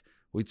authentic.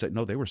 We'd say,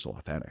 no, they were still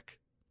authentic.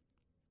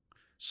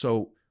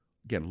 So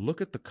again,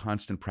 look at the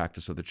constant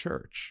practice of the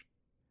church.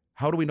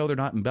 How do we know they're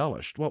not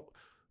embellished? Well,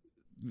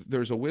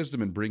 there's a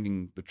wisdom in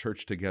bringing the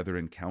church together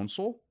in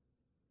council,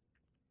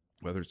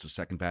 whether it's the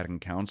Second Vatican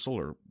Council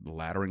or the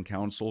Lateran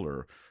Council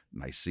or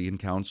Nicene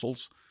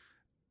councils,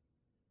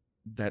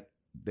 that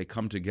they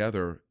come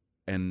together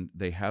and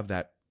they have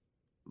that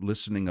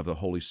listening of the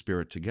Holy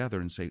Spirit together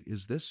and say,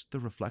 is this the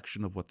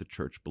reflection of what the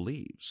church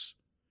believes?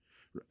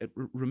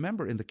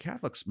 Remember, in the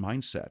Catholic's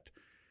mindset,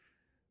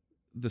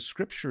 the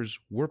scriptures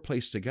were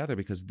placed together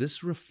because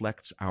this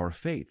reflects our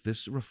faith.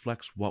 This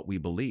reflects what we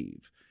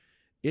believe.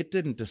 It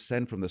didn't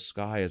descend from the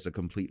sky as a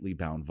completely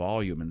bound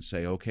volume and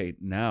say, okay,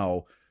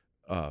 now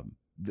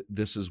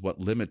this is what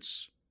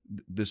limits,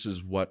 this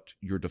is what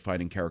your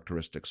defining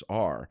characteristics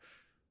are.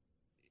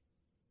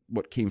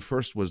 What came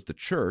first was the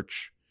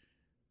church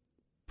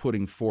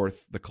putting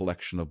forth the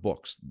collection of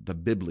books, the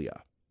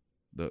Biblia,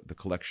 the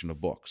collection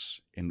of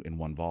books in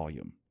one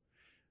volume.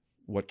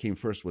 What came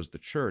first was the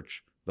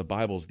church. The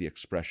Bible's the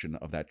expression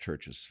of that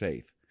church's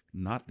faith,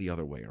 not the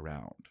other way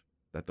around,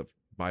 that the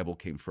Bible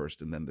came first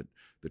and then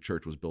the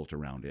church was built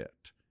around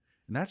it.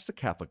 And that's the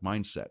Catholic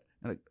mindset.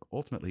 And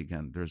ultimately,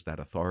 again, there's that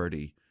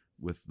authority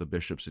with the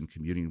bishops in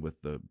communion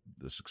with the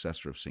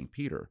successor of St.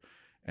 Peter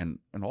and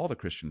all the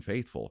Christian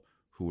faithful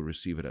who will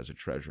receive it as a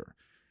treasure.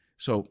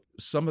 So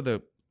some of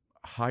the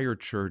higher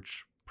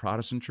church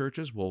Protestant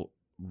churches will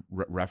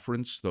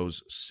reference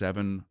those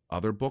 7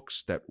 other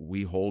books that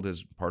we hold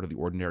as part of the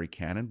ordinary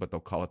canon, but they'll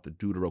call it the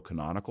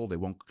deuterocanonical. They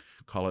won't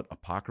call it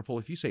apocryphal.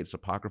 If you say it's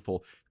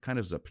apocryphal, it kind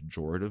of is a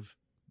pejorative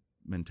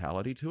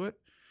mentality to it.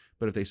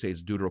 But if they say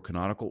it's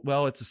deuterocanonical,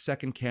 well, it's a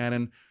second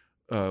canon.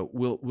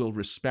 We'll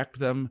respect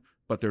them,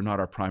 but they're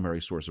not our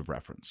primary source of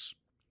reference.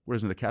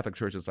 Whereas in the Catholic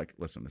Church, it's like,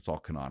 listen, it's all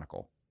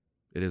canonical.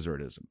 It is or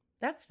it isn't.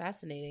 That's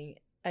fascinating.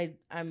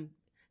 I'm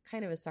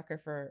kind of a sucker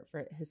for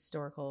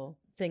historical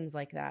things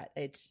like that.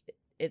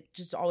 It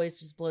just always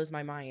just blows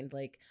my mind,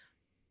 like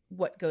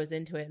what goes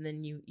into it. And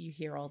then you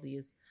hear all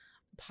these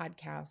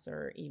podcasts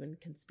or even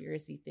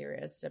conspiracy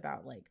theorists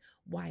about like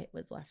why it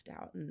was left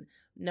out. And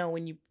no,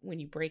 when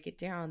you break it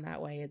down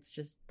that way, it's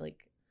just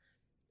like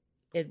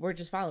we're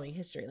just following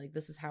history. Like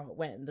this is how it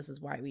went. And this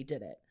is why we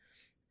did it.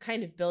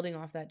 Kind of building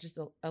off that just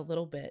a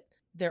little bit.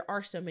 There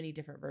are so many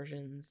different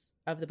versions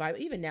of the Bible.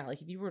 Even now,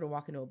 like if you were to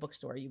walk into a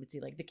bookstore, you would see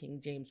like the King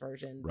James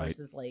version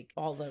versus like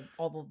all the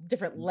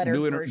different letter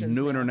versions.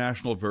 New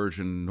International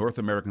Version, North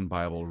American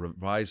Bible,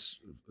 Revised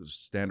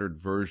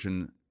Standard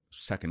Version,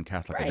 Second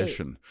Catholic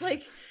Edition.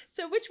 Like,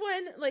 so which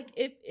one? Like,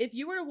 if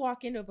you were to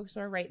walk into a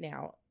bookstore right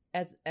now,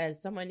 as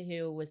someone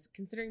who was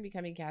considering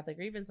becoming Catholic,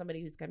 or even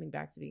somebody who's coming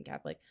back to being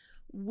Catholic,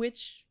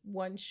 which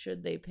one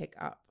should they pick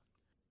up?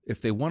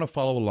 If they want to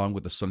follow along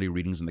with the Sunday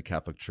readings in the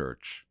Catholic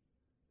Church,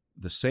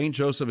 the St.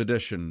 Joseph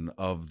edition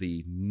of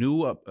the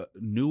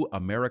New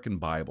American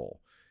Bible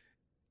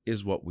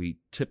is what we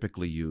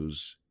typically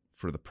use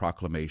for the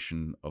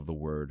proclamation of the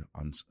word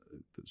on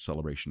the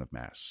celebration of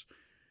Mass.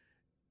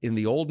 In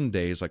the olden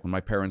days, like when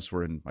my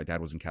dad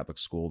was in Catholic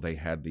school, they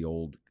had the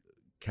old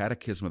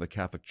Catechism of the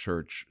Catholic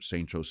Church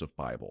St. Joseph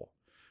Bible,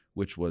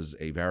 which was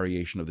a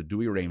variation of the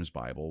Douay-Rheims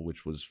Bible,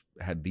 which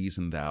had these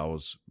and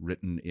thous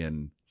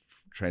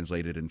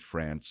translated in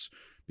France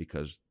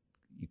because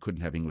you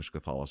couldn't have English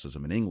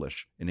Catholicism in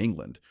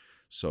England.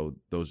 So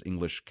those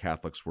English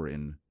Catholics were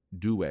in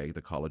Douay,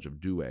 the College of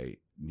Douay,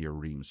 near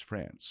Reims,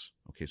 France.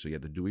 Okay, so you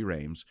had the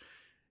Douay-Rheims.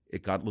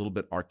 It got a little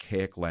bit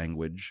archaic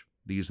language.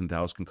 These and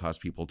thous can cause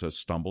people to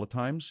stumble at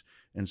times.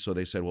 And so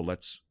they said, well,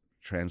 let's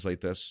translate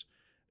this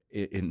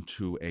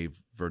into a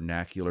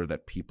vernacular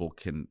that people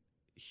can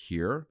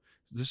hear.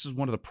 This is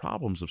one of the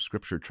problems of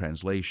scripture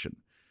translation.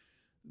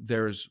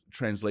 There's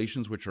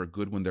translations which are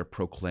good when they're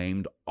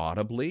proclaimed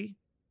audibly,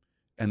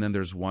 and then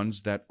there's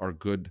ones that are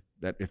good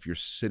that if you're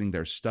sitting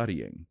there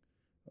studying,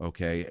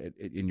 okay,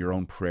 in your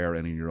own prayer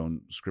and in your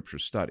own scripture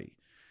study.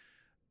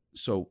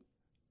 So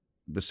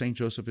the St.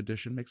 Joseph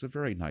edition makes a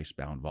very nice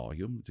bound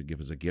volume to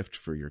give as a gift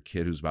for your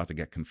kid who's about to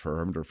get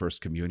confirmed or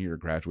first communion or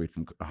graduate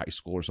from high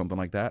school or something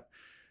like that.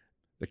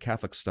 The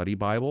Catholic Study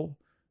Bible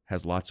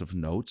has lots of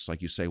notes.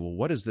 Like you say, well,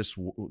 what is this?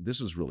 This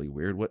is really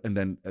weird. And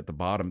then at the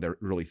bottom, they're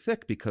really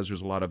thick because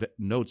there's a lot of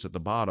notes at the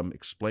bottom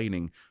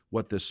explaining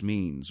what this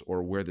means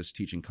or where this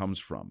teaching comes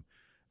from.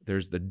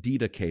 There's the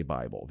Didache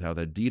Bible. Now,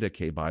 the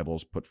Didache Bible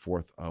is put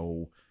forth,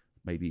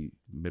 maybe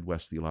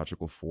Midwest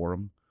Theological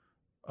Forum.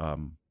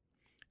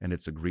 And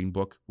it's a green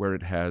book where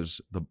it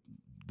has the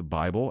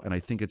Bible, and I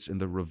think it's in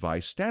the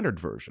Revised Standard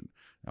Version.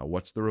 Now,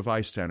 what's the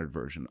Revised Standard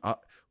Version?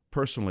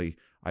 Personally,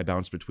 I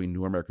bounce between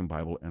New American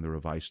Bible and the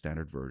Revised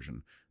Standard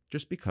Version,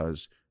 just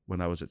because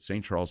when I was at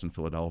St. Charles in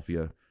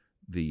Philadelphia,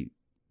 the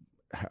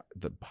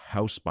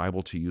house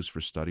Bible to use for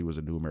study was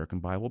a New American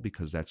Bible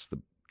because that's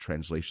the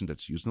translation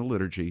that's used in the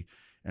liturgy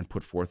and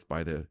put forth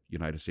by the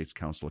United States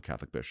Council of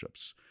Catholic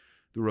Bishops.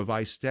 The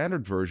Revised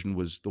Standard Version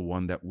was the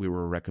one that we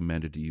were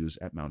recommended to use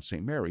at Mount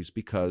St. Mary's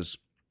because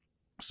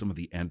some of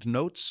the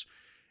endnotes,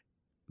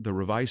 the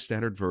Revised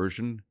Standard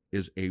Version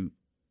is a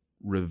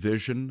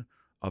revision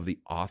of the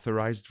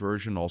Authorized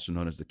Version, also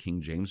known as the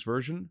King James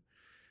Version.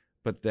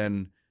 But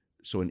then,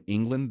 so in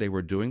England, they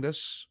were doing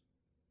this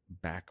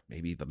back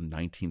maybe the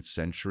 19th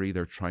century.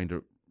 They're trying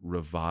to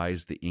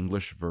revise the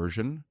English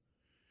version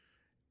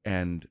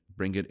and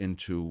bring it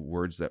into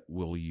words that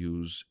we'll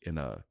use in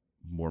a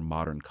more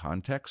modern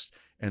context.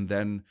 And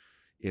then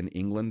in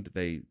England,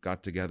 they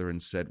got together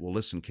and said, well,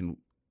 listen, can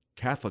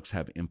Catholics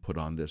have input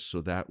on this?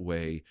 So that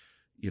way,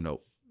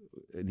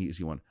 an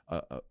easy one,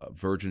 a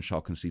virgin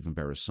shall conceive and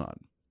bear a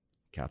son.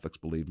 Catholics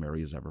believe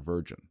Mary is ever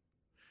virgin.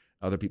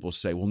 Other people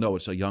say, well, no,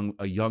 it's a young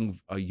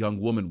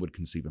woman would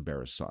conceive and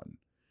bear a son.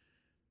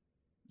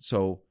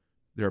 So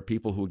there are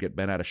people who would get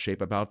bent out of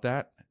shape about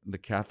that. The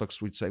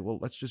Catholics would say, well,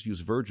 let's just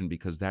use virgin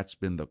because that's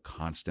been the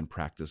constant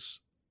practice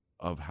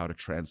of how to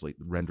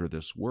render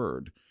this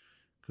word,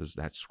 because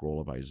that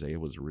scroll of Isaiah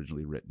was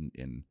originally written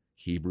in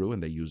Hebrew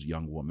and they use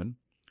young woman.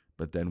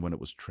 But then when it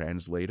was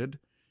translated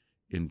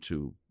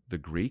into the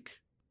Greek,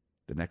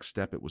 the next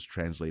step, it was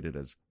translated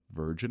as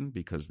virgin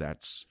because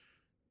that's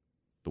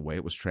the way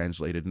it was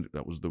translated. And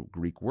that was the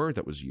Greek word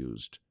that was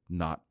used,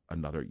 not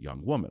another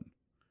young woman.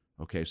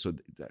 Okay, so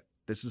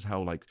this is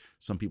how, like,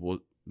 some people,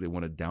 they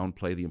want to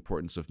downplay the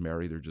importance of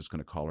Mary. They're just going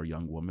to call her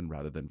young woman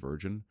rather than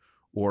virgin.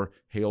 Or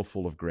hail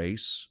full of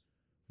grace,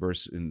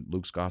 verse in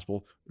Luke's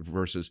gospel,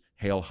 versus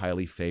hail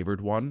highly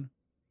favored one.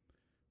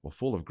 Well,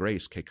 full of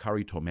grace, ke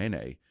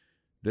charitomene,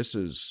 this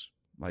is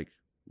like,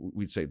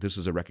 we'd say this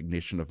is a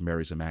recognition of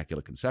Mary's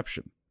immaculate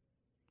conception.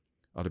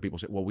 Other people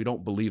say, well, we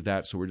don't believe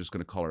that, so we're just going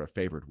to call her a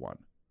favored one.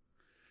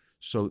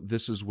 So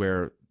this is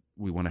where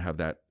we want to have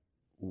that,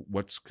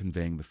 what's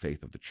conveying the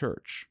faith of the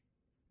church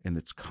in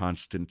its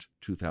constant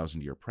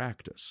 2,000-year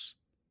practice.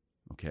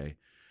 Okay?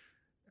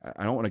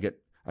 I don't want to get,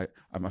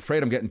 I'm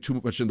afraid I'm getting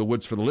too much in the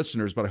woods for the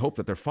listeners, but I hope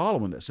that they're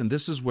following this. And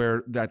this is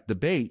where that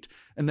debate,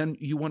 and then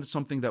you want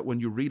something that when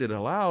you read it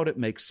aloud, it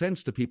makes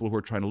sense to people who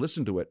are trying to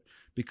listen to it,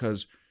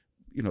 because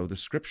the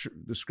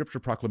scripture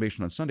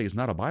proclamation on Sunday is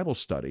not a Bible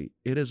study.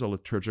 It is a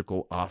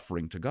liturgical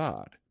offering to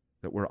God,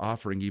 that we're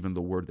offering even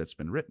the word that's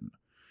been written.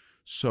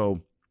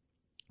 So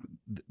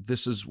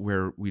this is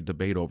where we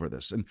debate over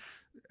this. And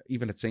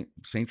even at St.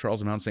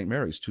 Charles and Mount St.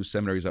 Mary's, two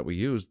seminaries that we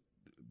used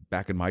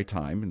back in my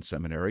time in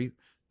seminary,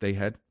 they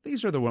had,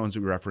 these are the ones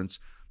we reference.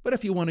 But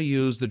if you want to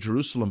use the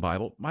Jerusalem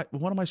Bible,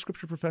 one of my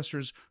scripture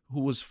professors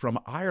who was from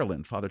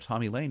Ireland, Father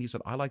Tommy Lane, he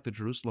said, I like the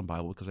Jerusalem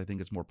Bible because I think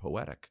it's more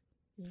poetic.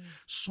 Yeah.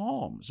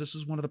 Psalms, this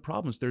is one of the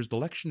problems. There's the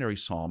lectionary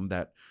psalm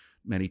that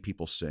many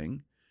people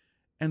sing,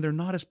 and they're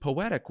not as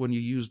poetic when you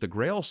use the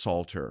Grail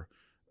Psalter,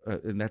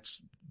 and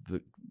that's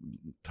the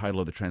title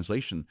of the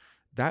translation.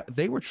 That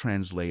they were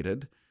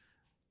translated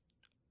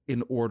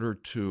in order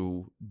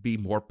to be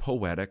more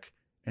poetic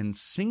and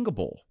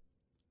singable,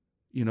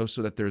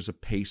 so that there's a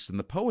pace in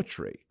the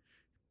poetry.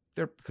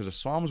 Because the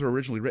Psalms were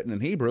originally written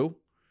in Hebrew,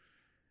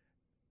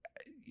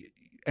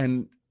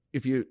 and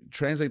if you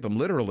translate them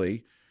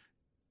literally,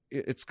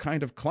 it's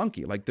kind of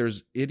clunky. Like,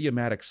 there's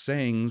idiomatic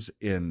sayings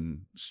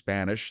in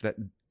Spanish that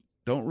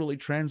don't really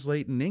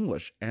translate in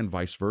English, and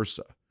vice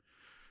versa.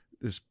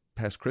 This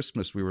past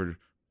Christmas, we were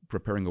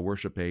preparing a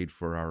worship aid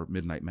for our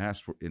midnight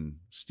mass in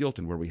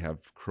Steelton, where we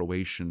have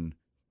Croatian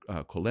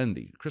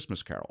kolendi,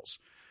 Christmas carols.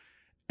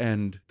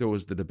 And there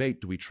was the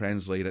debate, do we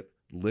translate it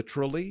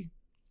literally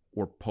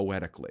or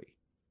poetically?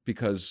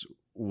 Because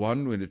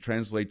one, when it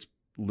translates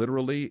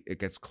literally, it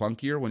gets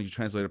clunkier. When you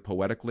translate it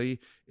poetically,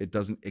 it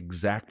doesn't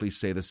exactly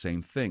say the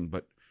same thing,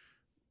 but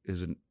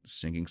isn't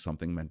singing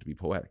something meant to be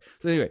poetic?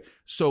 So anyway,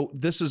 so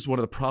this is one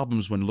of the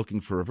problems when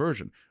looking for a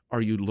version.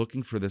 Are you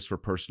looking for this for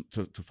person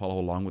to follow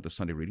along with the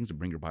Sunday readings, to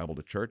bring your Bible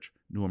to church?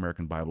 New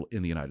American Bible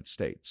in the United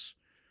States.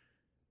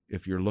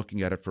 If you're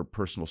looking at it for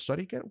personal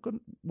study, get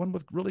one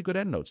with really good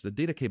endnotes. The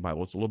Didache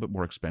Bible, it's a little bit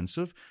more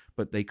expensive,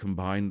 but they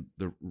combine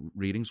the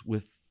readings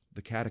with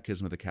the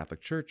Catechism of the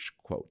Catholic Church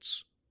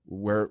quotes,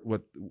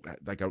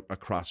 like a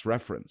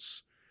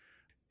cross-reference.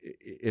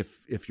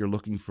 If you're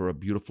looking for a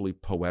beautifully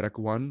poetic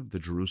one, the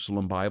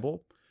Jerusalem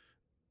Bible,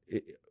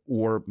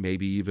 or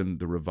maybe even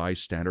the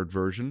Revised Standard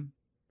Version,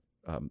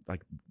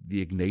 like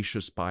the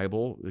Ignatius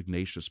Bible,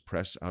 Ignatius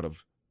Press out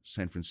of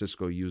San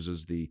Francisco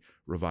uses the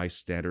Revised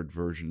Standard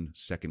Version,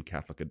 Second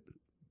Catholic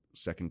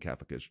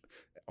Edition,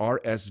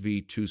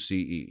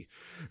 RSV2CE.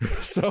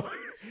 So,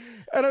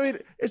 and I mean,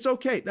 it's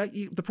okay.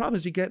 The problem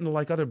is you get into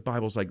like other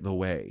Bibles like the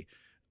Way.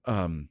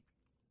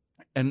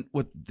 And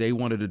what they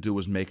wanted to do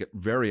was make it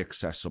very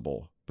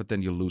accessible, but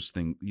then you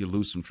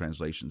lose some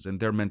translations, and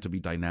they're meant to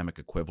be dynamic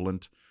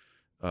equivalent.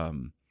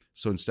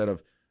 So instead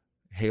of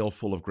hail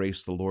full of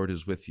grace, the Lord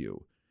is with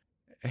you,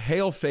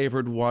 hail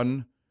favored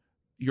one,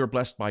 you're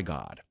blessed by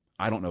God.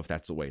 I don't know if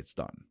that's the way it's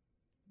done.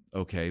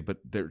 Okay, but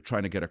they're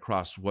trying to get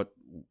across what,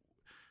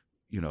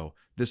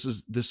 this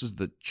is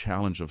the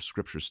challenge of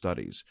scripture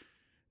studies.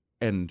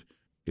 And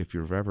if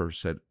you've ever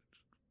said,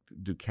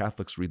 do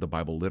Catholics read the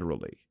Bible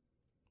literally?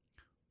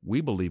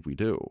 We believe we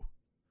do.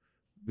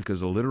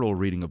 because a literal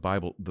reading of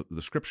Bible,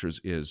 the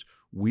scriptures is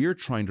we're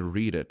trying to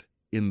read it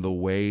in the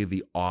way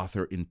the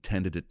author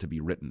intended it to be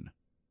written.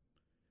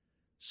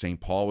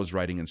 St. Paul was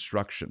writing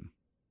instruction.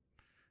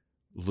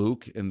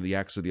 Luke in the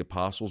Acts of the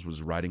Apostles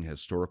was writing a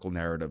historical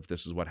narrative.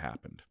 This is what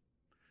happened.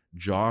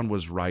 John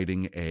was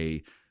writing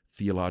a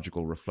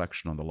theological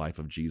reflection on the life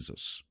of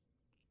Jesus.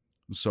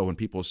 So when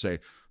people say,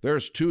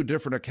 there's two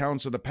different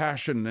accounts of the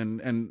Passion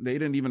and they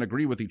didn't even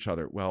agree with each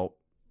other, well,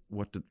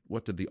 what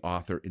did the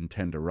author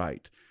intend to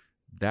write?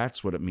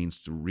 That's what it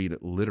means to read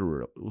it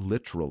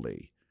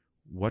literally.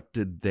 What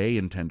did they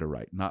intend to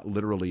write? Not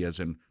literally as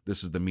in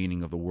this is the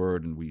meaning of the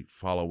word and we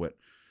follow it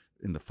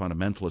in the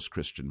fundamentalist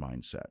Christian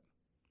mindset.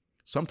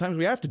 Sometimes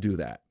we have to do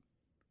that,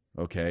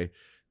 okay?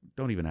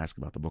 Don't even ask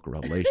about the book of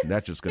Revelation.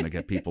 That's just going to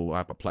get people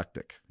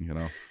apoplectic, you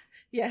know?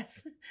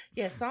 Yes.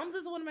 Yes. Psalms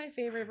is one of my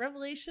favorite.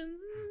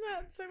 Revelations is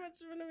not so much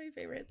one of my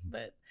favorites,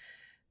 but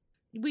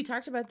we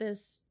talked about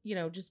this, you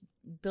know, just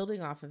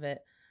building off of it.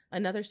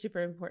 Another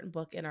super important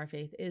book in our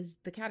faith is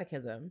the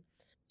Catechism.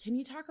 Can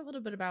you talk a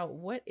little bit about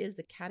what is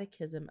the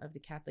Catechism of the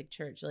Catholic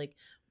Church? Like,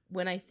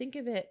 when I think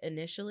of it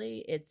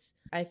initially,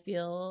 I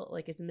feel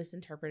like it's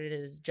misinterpreted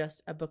as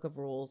just a book of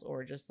rules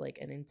or just like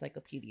an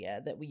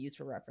encyclopedia that we use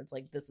for reference.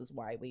 Like, this is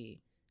why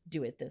we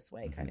do it this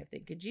way kind of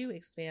thing. Could you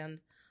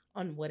expand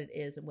on what it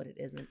is and what it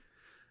isn't?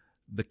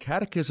 The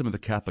Catechism of the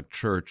Catholic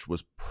Church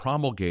was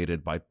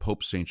promulgated by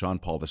Pope St. John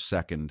Paul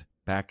II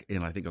back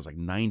in, I think it was like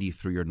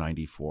 93 or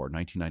 94,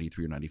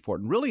 1993 or 94.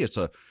 And really it's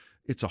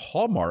a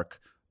hallmark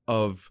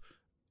of,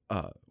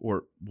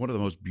 or one of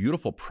the most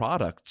beautiful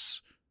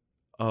products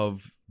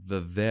of the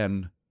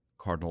then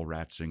Cardinal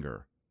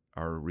Ratzinger,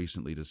 our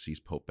recently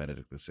deceased Pope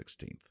Benedict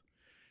XVI.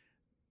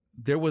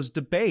 There was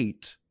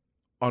debate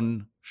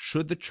on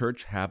should the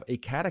church have a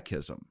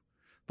catechism.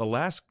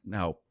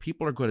 Now,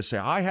 people are going to say,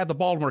 I had the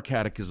Baltimore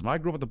Catechism. I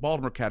grew up with the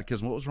Baltimore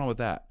Catechism. What was wrong with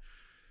that?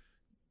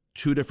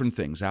 Two different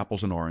things,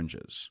 apples and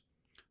oranges.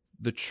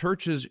 The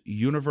church's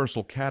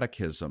universal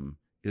catechism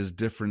is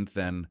different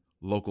than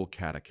local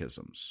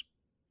catechisms.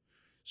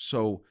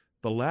 So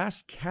the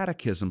last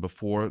catechism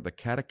before the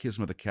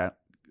Catechism of the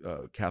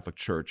Catholic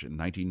Church in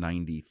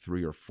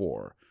 1993 or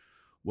 4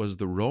 was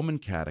the Roman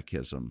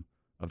Catechism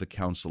of the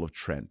Council of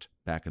Trent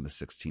back in the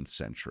 16th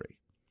century.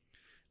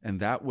 And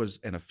that was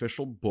an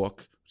official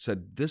book,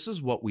 said, this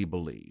is what we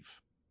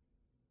believe.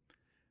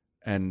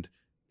 And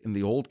in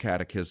the old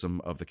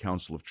catechism of the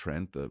Council of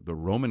Trent, the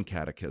Roman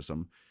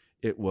catechism,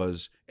 it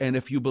was, and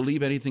if you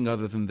believe anything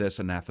other than this,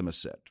 anathema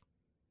sit.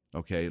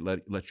 Okay,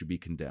 let you be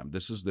condemned.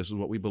 This is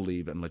what we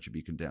believe, and let you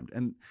be condemned.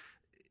 And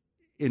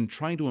in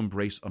trying to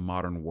embrace a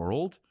modern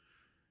world,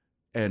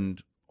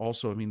 and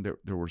also, I mean,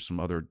 there were some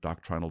other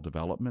doctrinal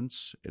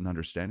developments in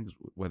understandings,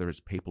 whether it's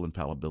papal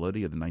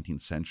infallibility of the 19th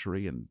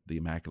century and the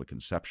Immaculate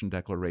Conception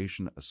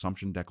Declaration,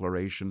 Assumption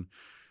Declaration,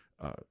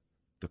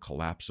 the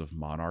collapse of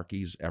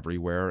monarchies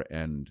everywhere,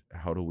 and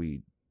how do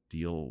we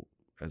deal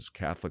as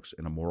Catholics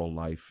in a moral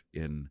life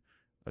in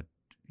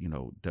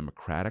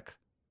democratic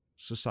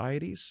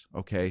societies.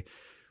 Okay,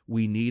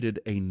 we needed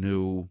a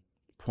new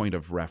point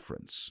of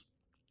reference.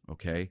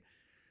 Okay,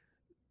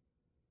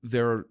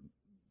 there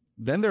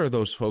are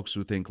those folks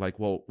who think like,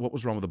 well, what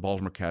was wrong with the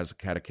Baltimore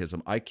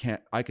Catechism? I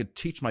could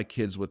teach my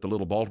kids with the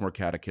little Baltimore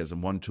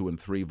Catechism 1, 2, and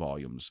 3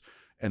 volumes,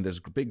 and this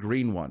big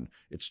green one,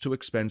 it's too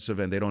expensive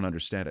and they don't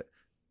understand it.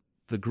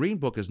 The Green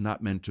Book is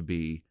not meant to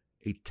be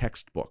a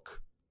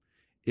textbook.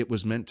 It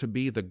was meant to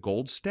be the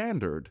gold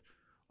standard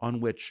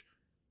on which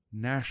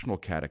national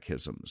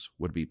catechisms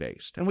would be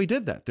based. And we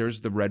did that.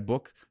 There's the Red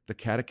Book, the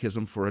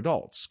Catechism for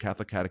Adults,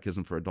 Catholic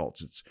Catechism for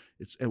Adults.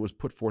 It was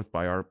put forth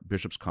by our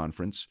Bishops'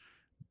 Conference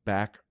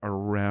back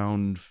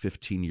around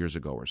 15 years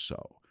ago or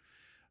so.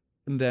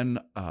 And then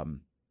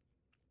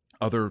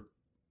other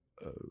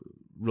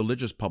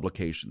religious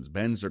publications,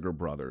 Benziger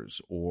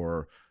Brothers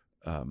or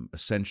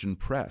Ascension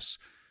Press,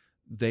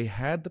 they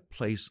had the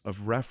place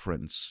of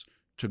reference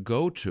to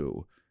go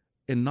to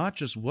in not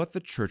just what the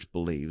church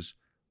believes,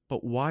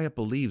 but why it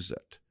believes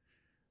it.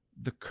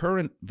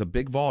 The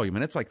big volume,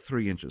 and it's like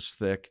 3 inches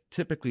thick.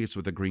 Typically it's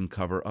with a green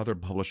cover. Other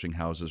publishing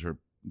houses are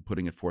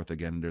putting it forth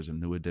again. There's a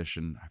new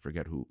edition. I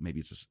forget who. Maybe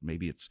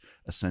it's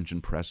Ascension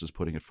Press is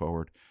putting it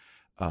forward.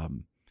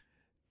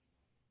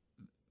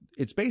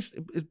 It's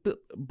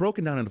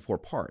broken down into 4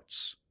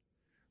 parts.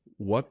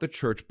 What the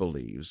church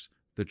believes,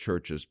 the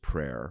church's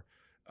prayer,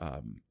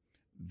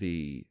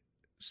 the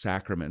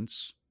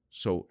sacraments.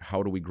 So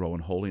how do we grow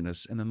in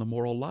holiness? And then the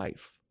moral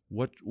life.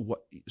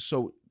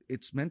 So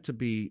it's meant to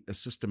be a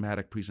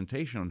systematic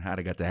presentation on how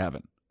to get to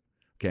heaven.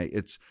 Okay.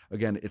 It's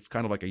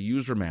kind of like a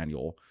user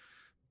manual,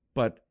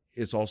 but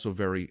it's also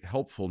very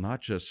helpful,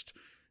 not just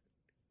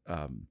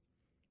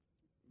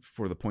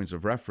for the points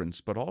of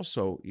reference, but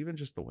also even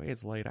just the way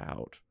it's laid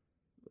out.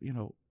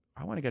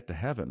 I want to get to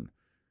heaven.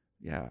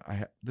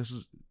 Yeah. This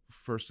is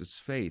first it's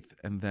faith,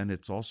 and then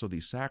it's also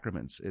these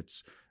sacraments.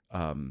 It's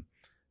the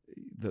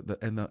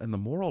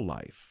moral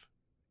life.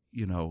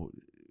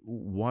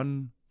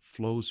 One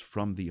flows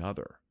from the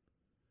other.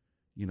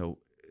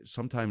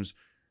 Sometimes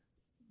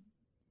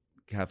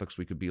Catholics,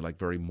 we could be like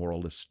very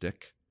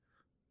moralistic,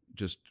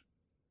 just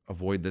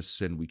avoid this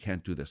sin. We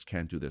can't do this,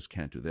 can't do this,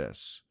 can't do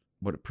this.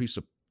 What it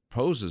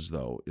presupposes,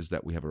 though, is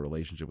that we have a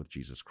relationship with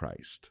Jesus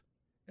Christ.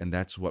 And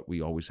that's what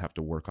we always have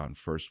to work on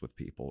first with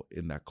people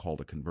in that call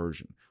to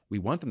conversion. We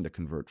want them to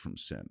convert from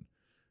sin,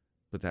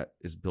 but that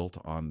is built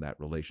on that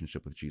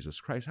relationship with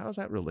Jesus Christ. How is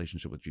that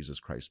relationship with Jesus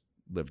Christ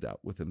lived out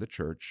within the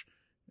church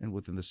and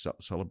within the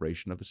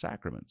celebration of the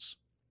sacraments?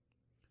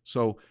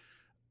 So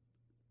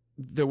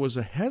there was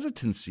a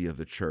hesitancy of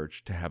the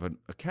church to have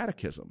a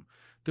catechism.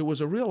 There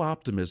was a real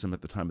optimism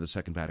at the time of the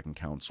Second Vatican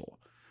Council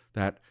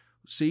that,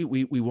 see,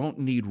 we won't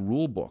need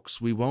rule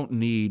books. We won't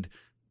need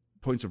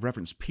points of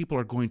reference.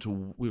 We're going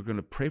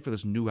to pray for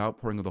this new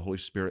outpouring of the Holy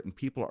Spirit, and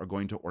people are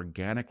going to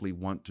organically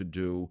want to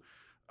do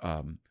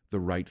the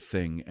right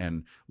thing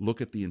and look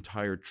at the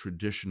entire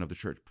tradition of the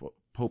church.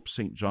 Pope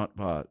St.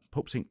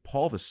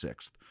 Paul VI,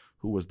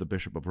 who was the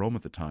Bishop of Rome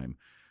at the time,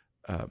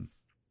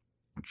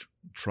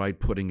 tried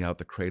putting out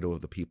the Credo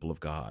of the people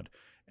of God.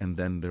 And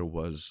then there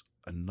was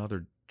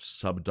another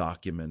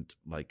sub-document,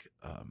 like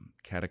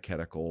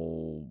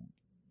catechetical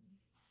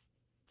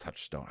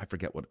touchstone. I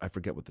forget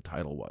what the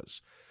title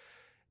was.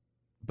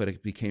 But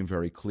it became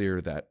very clear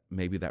that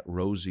maybe that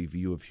rosy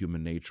view of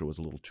human nature was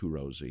a little too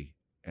rosy,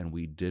 and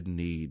we did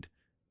need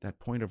that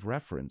point of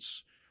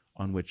reference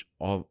on which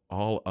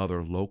all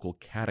other local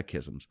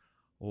catechisms,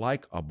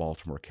 like a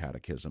Baltimore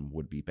catechism,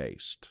 would be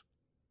based.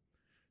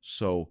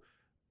 So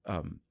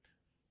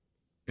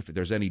if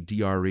there's any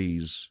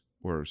DREs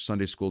or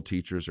Sunday school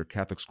teachers or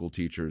Catholic school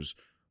teachers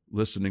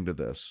listening to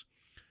this,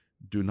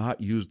 do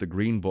not use the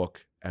Green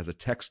Book as a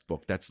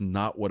textbook. That's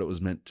not what it was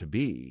meant to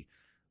be.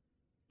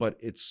 But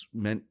it's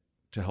meant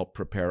to help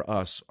prepare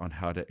us on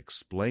how to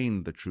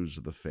explain the truths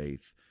of the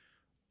faith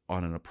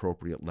on an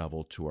appropriate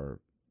level to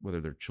whether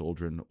they're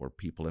children or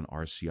people in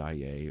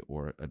RCIA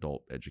or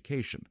adult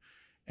education.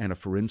 And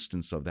for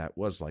instance of that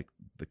was like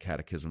the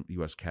Catechism,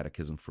 U.S.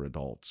 Catechism for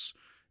Adults,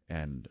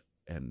 and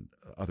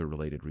other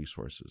related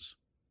resources.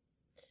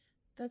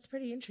 That's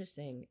pretty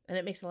interesting. And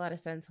it makes a lot of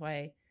sense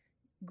why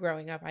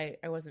growing up I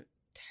wasn't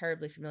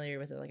terribly familiar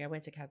with it. Like, I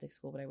went to Catholic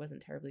school, but I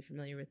wasn't terribly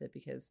familiar with it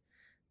because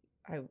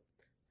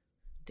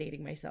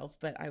dating myself,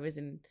 but I was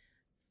in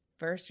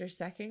first or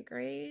second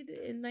grade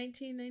in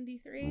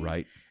 1993.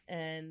 Right.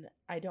 And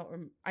I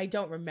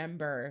don't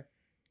remember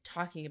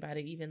talking about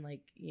it. Even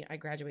like, I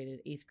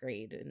graduated 8th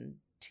grade in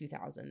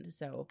 2000.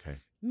 So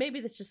maybe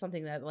that's just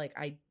something that like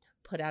I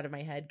put out of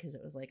my head because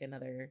it was like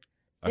another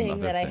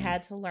thing I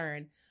had to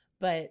learn.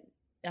 But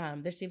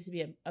there seems to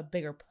be a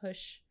bigger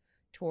push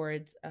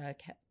towards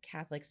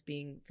Catholics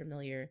being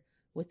familiar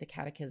with the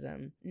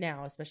catechism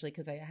now, especially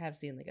because I have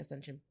seen like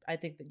Ascension. I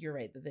think that you're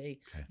right that they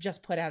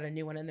just put out a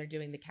new one and they're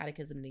doing the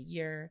catechism in a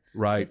year,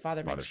 right? With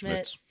Father Mike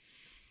Schmitz.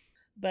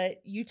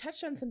 But you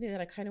touched on something that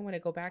I kind of want to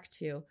go back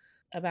to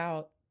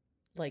about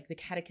like the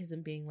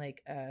catechism being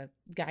like a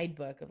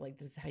guidebook of like,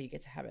 this is how you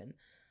get to heaven.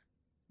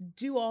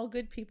 Do all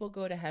good people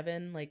go to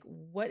heaven? Like,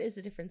 what is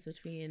the difference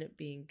between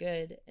being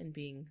good and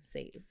being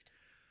saved?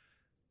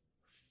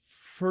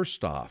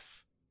 First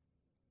off,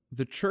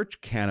 the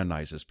church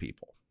canonizes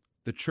people.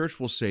 The church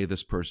will say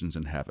this person's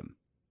in heaven.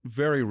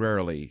 Very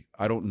rarely,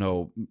 I don't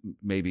know,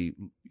 maybe,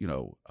 we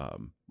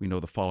know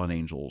the fallen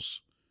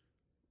angels.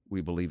 We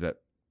believe that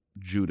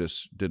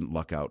Judas didn't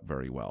luck out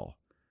very well.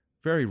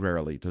 Very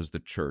rarely does the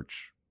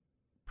church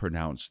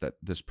pronounce that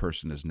this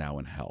person is now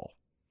in hell.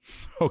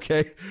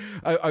 Okay?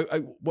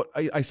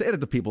 I say it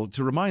to people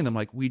to remind them,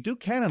 like, we do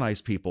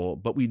canonize people,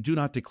 but we do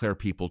not declare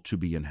people to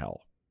be in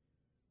hell.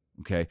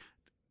 Okay?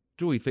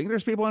 Do we think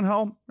there's people in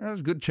hell?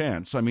 There's a good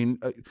chance. I mean,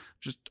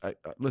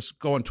 let's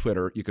go on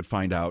Twitter. You could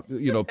find out,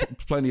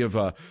 plenty of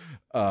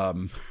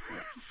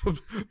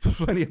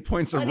plenty of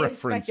points of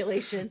reference.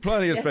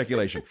 Plenty of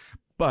speculation.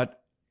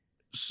 But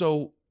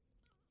so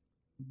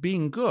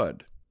being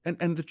good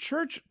and the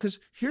church, because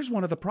here's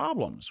one of the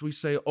problems. We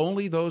say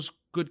only those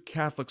good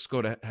Catholics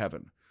go to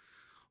heaven.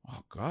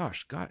 Oh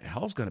gosh, God,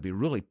 hell's going to be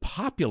really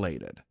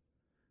populated.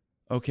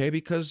 Okay,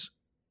 because,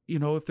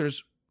 if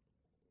there's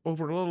a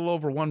little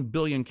over 1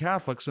 billion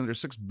Catholics and there's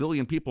 6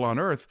 billion people on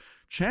earth,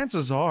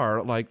 chances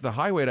are like the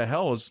highway to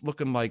hell is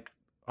looking like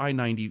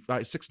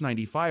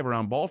I-695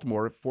 around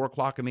Baltimore at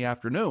 4:00 in the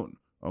afternoon.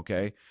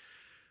 Okay.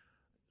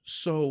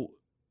 So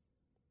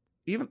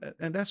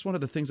and that's one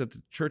of the things that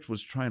the church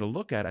was trying to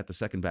look at the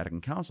Second Vatican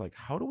Council. Like,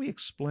 how do we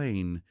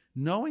explain,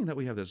 knowing that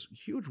we have this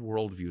huge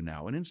worldview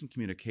now and instant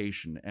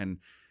communication, and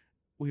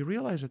we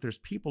realize that there's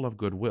people of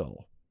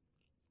goodwill.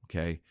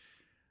 Okay.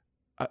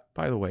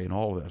 By the way, in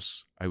all of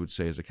this, I would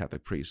say as a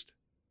Catholic priest,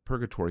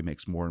 purgatory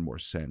makes more and more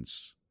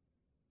sense.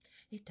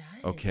 It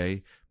does.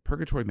 Okay?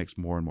 Purgatory makes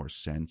more and more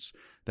sense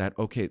that,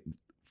 okay,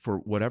 for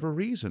whatever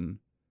reason,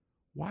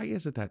 why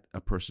is it that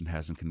a person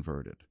hasn't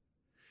converted?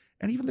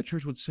 And even the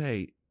church would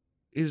say,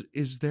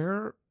 is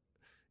there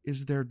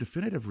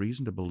definitive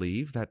reason to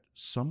believe that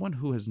someone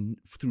who has,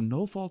 through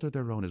no fault of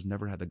their own, has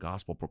never had the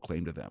gospel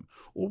proclaimed to them?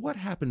 Or what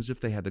happens if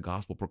they had the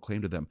gospel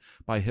proclaimed to them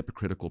by a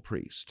hypocritical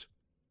priest?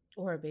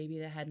 Or a baby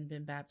that hadn't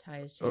been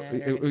baptized yet, or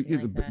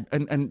anything like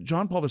that. And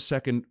John Paul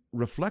II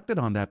reflected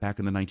on that back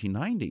in the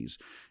 1990s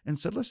and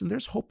said, listen,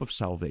 there's hope of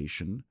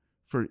salvation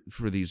for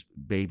these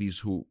babies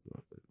who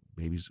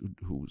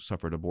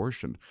suffered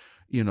abortion,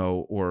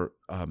 or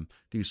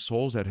these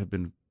souls that have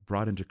been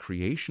brought into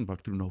creation,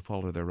 but through no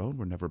fault of their own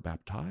were never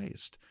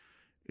baptized.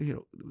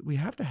 We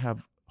have to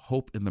have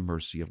hope in the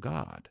mercy of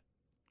God.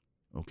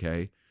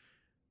 Okay?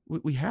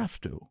 We have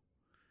to.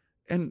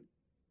 And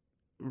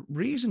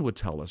reason would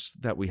tell us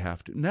that we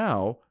have to.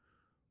 Now,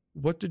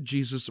 what did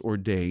Jesus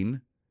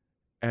ordain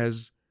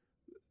as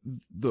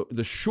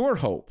the sure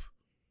hope?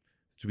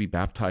 To be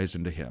baptized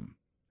into him.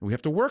 We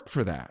have to work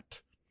for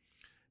that.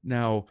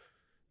 Now,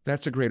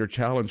 that's a greater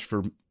challenge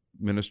for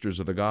ministers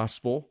of the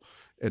gospel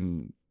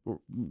and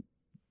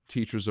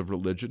teachers of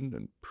religion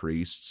and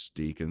priests,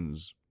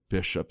 deacons,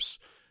 bishops,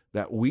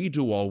 that we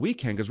do all we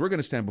can, because we're going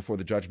to stand before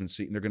the judgment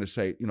seat and they're going to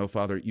say,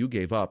 Father, you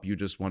gave up. You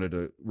just wanted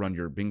to run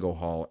your bingo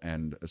hall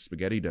and a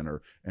spaghetti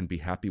dinner and be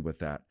happy with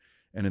that.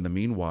 And in the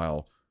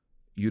meanwhile,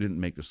 you didn't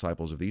make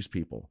disciples of these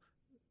people.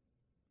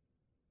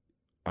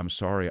 I'm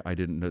sorry, I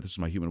didn't know. This is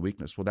my human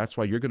weakness. Well, that's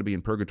why you're going to be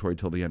in purgatory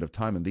till the end of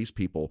time, and these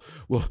people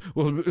will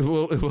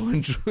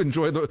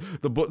enjoy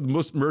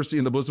the mercy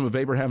in the bosom of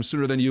Abraham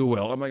sooner than you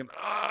will. I'm like,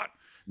 ah.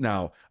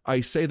 Now,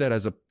 I say that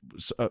as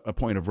a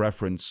point of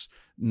reference,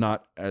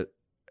 not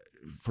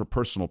for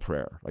personal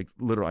prayer. Like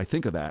literally, I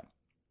think of that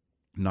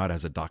not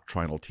as a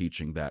doctrinal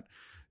teaching that,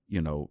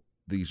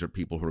 these are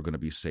people who are going to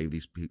be saved,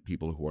 these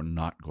people who are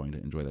not going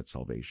to enjoy that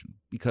salvation.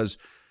 Because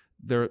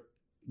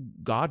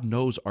God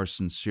knows our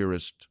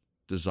sincerest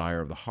desire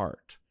of the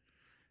heart.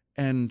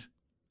 And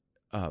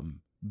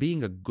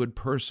being a good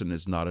person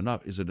is not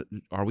enough.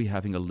 Are we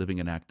having a living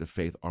and active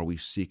faith? Are we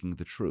seeking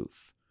the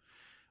truth?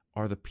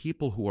 Are the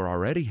people who are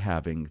already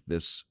having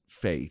this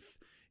faith,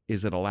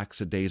 is it a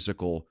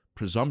lackadaisical,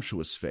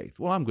 presumptuous faith?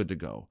 Well, I'm good to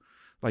go.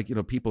 Like,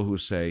 people who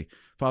say,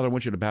 Father, I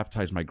want you to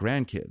baptize my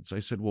grandkids. I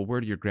said, well,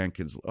 where do your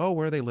grandkids live? Oh,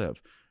 where do they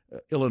live?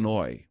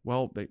 Illinois.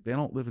 Well, they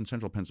don't live in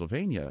central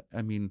Pennsylvania.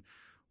 I mean,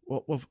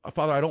 well,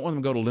 Father, I don't want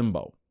them to go to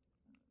limbo.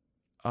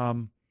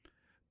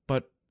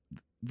 But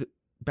the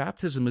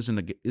baptism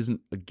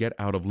isn't a get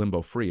out of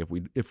limbo free.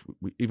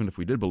 Even if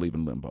we did believe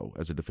in limbo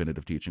as a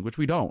definitive teaching, which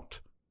we don't.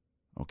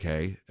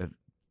 Okay,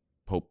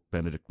 Pope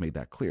Benedict made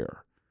that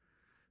clear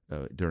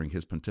during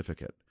his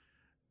pontificate.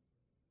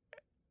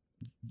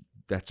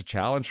 That's a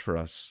challenge for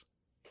us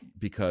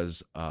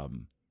because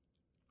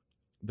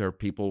there are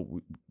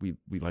people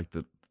we like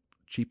to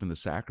cheapen the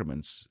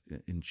sacraments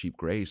in cheap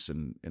grace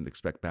and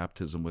expect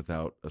baptism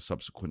without a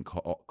subsequent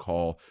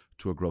call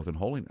to a growth in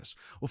holiness.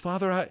 Well,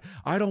 Father,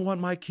 I don't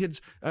want my kids.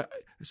 I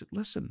said,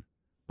 listen,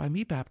 by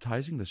me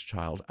baptizing this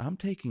child, I'm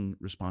taking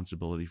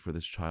responsibility for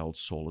this child's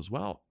soul as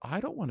well.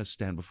 I don't want to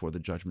stand before the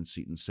judgment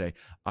seat and say,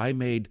 I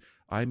made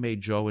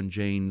Joe and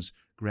Jane's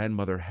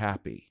grandmother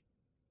happy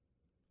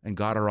and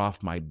got her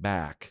off my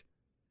back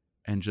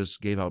and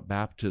just gave out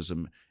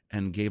baptism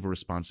and gave a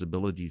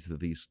responsibility to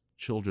these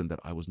children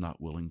that I was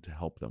not willing to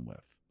help them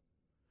with.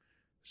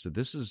 So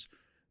this is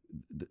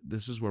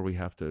where we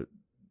have to,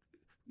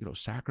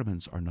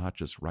 sacraments are not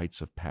just rites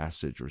of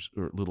passage or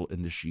little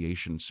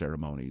initiation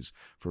ceremonies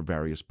for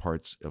various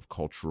parts of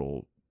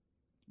cultural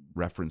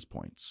reference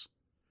points.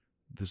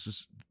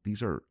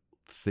 These are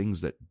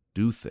things that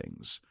do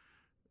things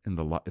in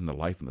the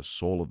life and the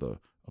soul of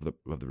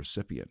the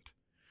recipient.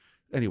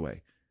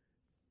 Anyway,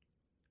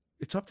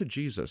 it's up to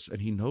Jesus, and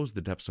he knows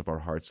the depths of our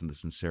hearts and the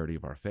sincerity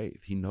of our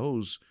faith. He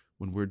knows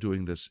when we're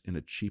doing this in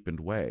a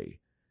cheapened way.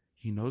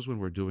 He knows when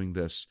we're doing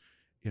this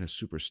in a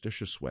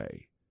superstitious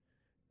way.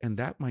 And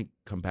that might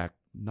come back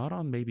not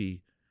on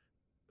maybe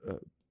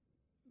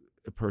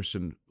a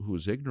person who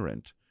is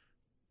ignorant,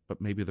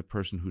 but maybe the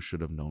person who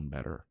should have known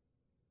better.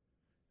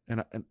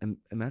 And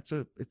it's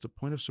a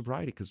point of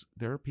sobriety, because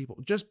there are people,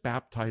 just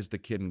baptize the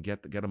kid and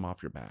get them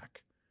off your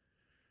back.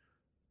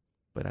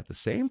 But at the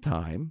same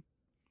time,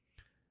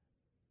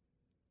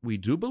 we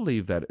do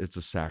believe that it's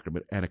a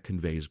sacrament and it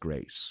conveys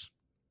grace.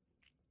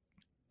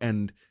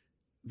 And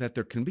that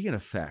there can be an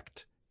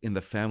effect in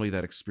the family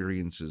that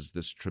experiences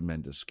this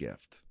tremendous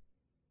gift.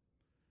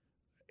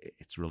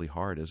 It's really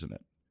hard, isn't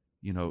it?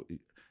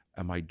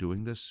 Am I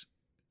doing this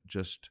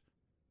just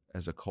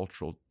as a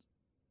cultural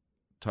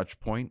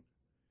touch point,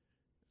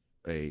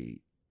 a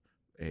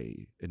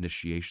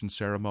initiation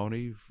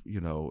ceremony,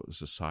 a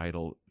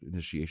societal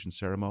initiation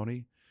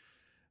ceremony?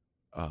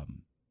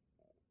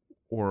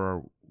 Or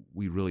are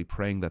we really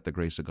praying that the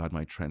grace of God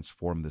might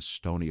transform this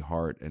stony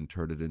heart and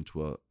turn it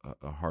into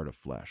a heart of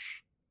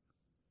flesh?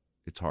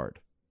 It's hard.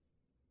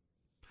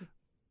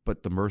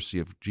 But the mercy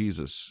of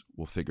Jesus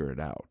will figure it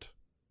out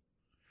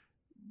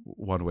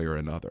one way or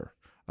another.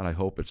 And I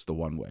hope it's the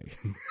one way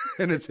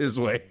and it's his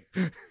way.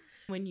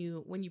 When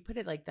you put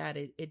it like that,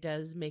 it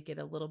does make it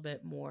a little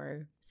bit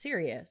more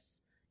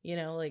serious.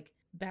 Like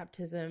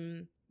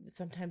baptism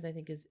sometimes I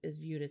think is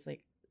viewed as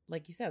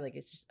like you said, like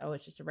it's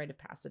just a rite of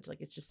passage, like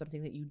it's just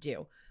something that you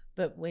do.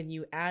 But when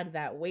you add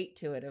that weight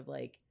to it of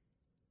like,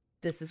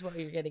 this is what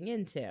you're getting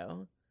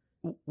into,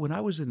 when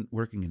I was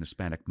working in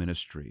Hispanic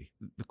ministry,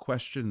 the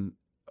question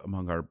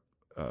among our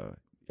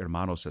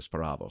hermanos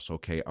esperados,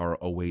 okay, our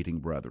awaiting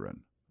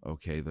brethren,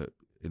 okay,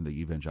 in the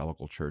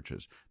evangelical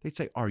churches, they'd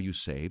say, "Are you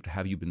saved?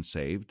 Have you been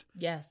saved?"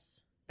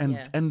 Yes.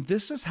 And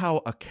this is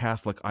how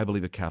I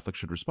believe a Catholic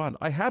should respond.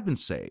 I have been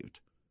saved.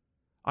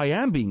 I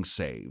am being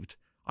saved.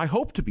 I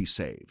hope to be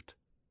saved.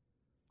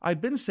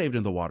 I've been saved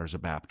in the waters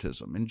of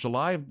baptism. In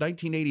July of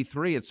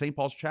 1983 at St.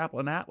 Paul's Chapel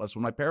in Atlas,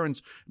 when my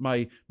parents,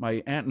 my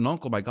aunt and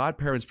uncle, my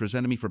godparents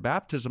presented me for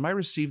baptism, I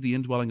received the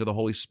indwelling of the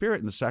Holy Spirit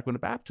in the sacrament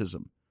of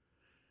baptism.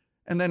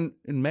 And then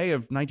in May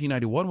of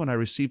 1991, when I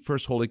received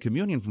First Holy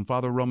Communion from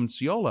Father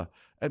Romanciola,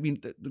 I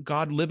mean,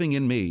 God living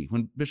in me.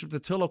 When Bishop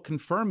Datillo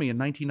confirmed me in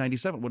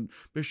 1997, when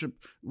Bishop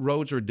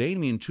Rhodes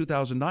ordained me in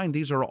 2009,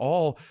 these are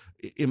all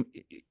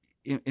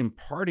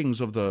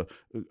impartings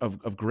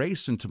of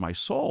grace into my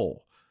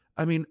soul.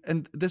 I mean,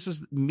 and this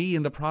is me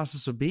in the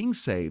process of being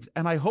saved.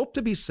 And I hope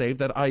to be saved,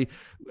 that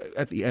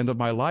at the end of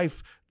my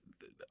life,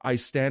 I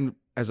stand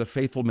as a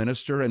faithful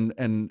minister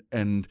and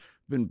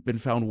been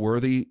found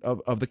worthy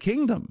of the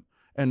kingdom.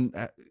 And,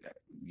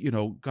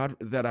 God,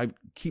 that I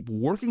keep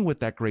working with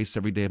that grace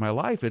every day of my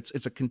life.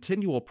 It's a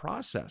continual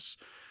process.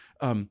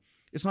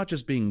 It's not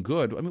just being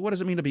good. I mean, what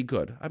does it mean to be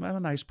good? I'm a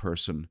nice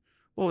person.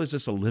 Well, is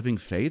this a living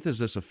faith? Is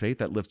this a faith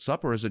that lifts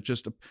up, or is it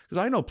just because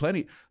I know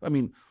plenty? I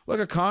mean, look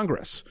at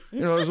Congress.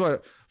 There's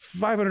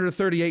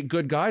 538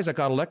 good guys that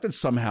got elected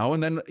somehow,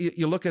 and then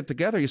you look at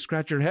together, you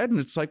scratch your head, and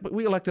it's like, but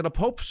we elected a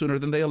pope sooner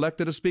than they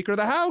elected a Speaker of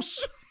the House.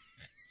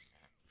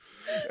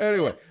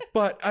 Anyway,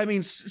 but I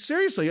mean,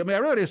 seriously, I mean,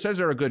 everybody who says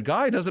they're a good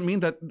guy doesn't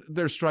mean that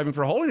they're striving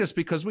for holiness,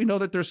 because we know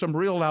that there's some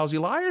real lousy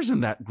liars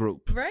in that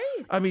group.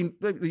 Right. I mean,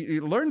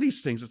 you learn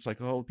these things. It's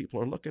like, oh, people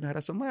are looking at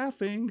us and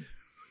laughing.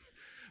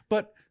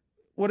 But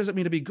what does it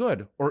mean to be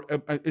good? Or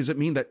does it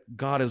mean that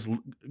God is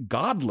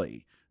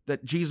godly,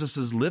 that Jesus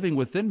is living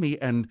within me,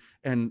 and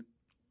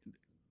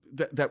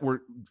that we're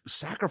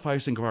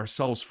sacrificing of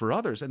ourselves for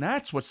others? And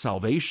that's what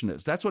salvation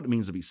is. That's what it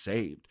means to be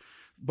saved.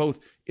 Both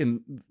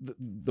in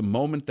the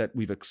moment that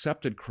we've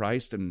accepted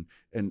Christ and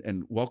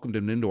welcomed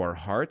him into our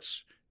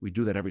hearts. We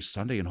do that every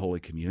Sunday in Holy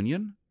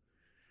Communion.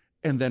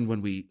 And then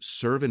when we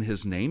serve in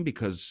his name,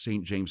 because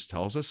St. James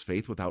tells us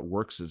faith without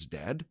works is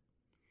dead.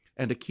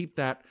 And to keep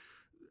that,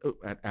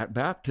 at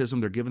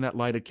baptism, they're given that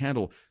lighted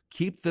candle.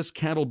 Keep this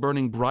candle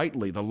burning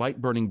brightly, the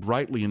light burning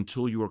brightly,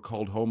 until you are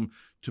called home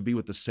to be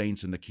with the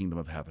saints in the kingdom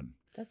of heaven.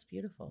 That's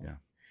beautiful. Yeah.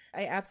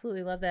 I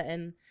absolutely love that.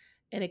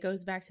 And it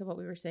goes back to what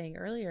we were saying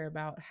earlier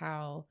about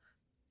how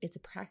it's a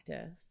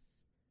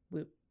practice.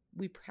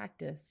 We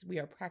practice. We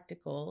are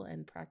practical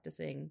and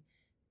practicing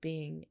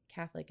being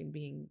Catholic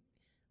and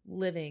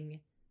living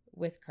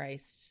with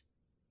Christ.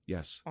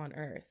 Yes. On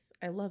earth.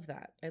 I love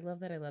that. I love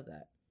that. I love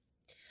that.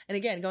 And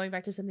again, going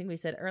back to something we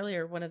said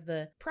earlier, one of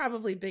the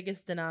probably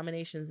biggest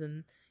denominations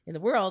in the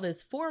world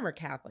is former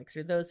Catholics,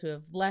 or those who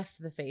have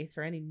left the faith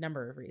for any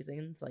number of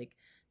reasons, like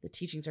the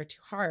teachings are too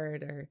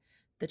hard, or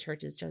the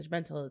church is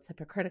judgmental, it's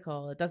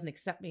hypocritical, it doesn't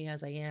accept me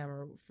as I am,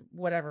 or for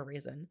whatever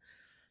reason.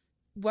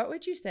 What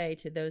would you say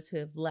to those who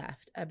have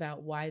left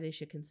about why they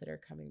should consider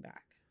coming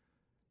back?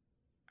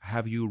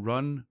 Have you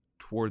run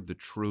toward the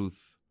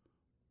truth,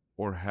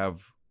 or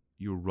have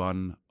you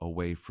run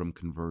away from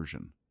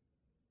conversion?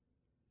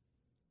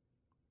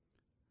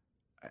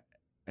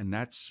 And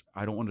that's,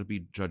 I don't want to be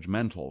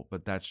judgmental,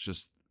 but that's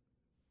just,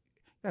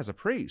 as a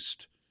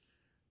priest,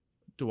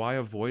 do I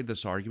avoid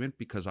this argument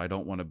because I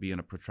don't want to be in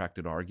a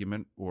protracted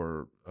argument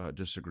or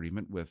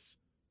disagreement with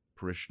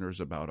parishioners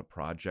about a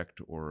project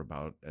or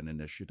about an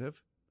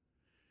initiative?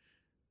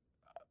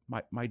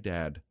 My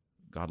dad,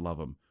 God love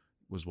him,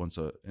 was once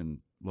in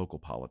local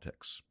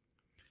politics.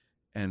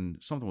 And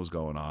something was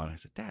going on. I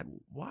said, Dad,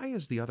 why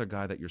is the other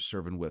guy that you're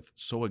serving with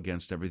so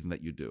against everything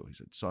that you do? He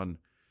said, son,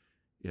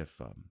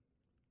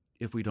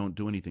 if we don't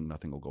do anything,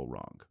 nothing will go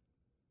wrong.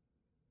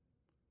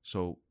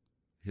 So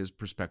his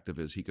perspective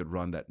is he could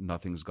run that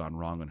nothing's gone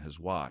wrong on his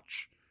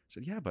watch. I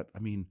said, yeah, but I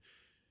mean,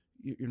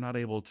 you're not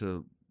able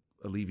to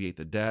alleviate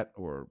the debt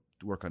or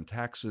work on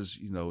taxes,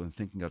 and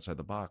thinking outside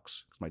the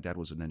box. Because my dad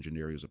was an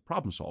engineer, he was a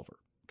problem solver,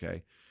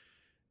 okay?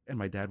 And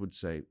my dad would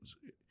say,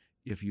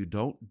 if you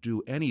don't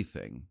do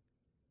anything,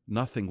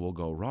 nothing will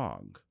go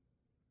wrong.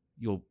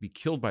 You'll be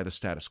killed by the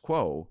status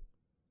quo,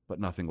 but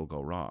nothing will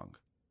go wrong.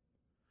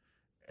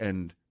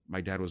 And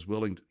my dad was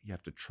willing to, you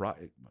have to try.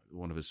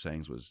 One of his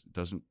sayings was, it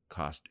doesn't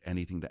cost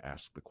anything to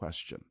ask the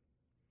question.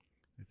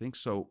 I think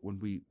so. When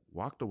we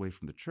walked away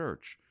from the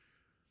church,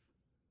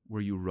 were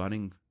you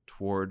running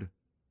toward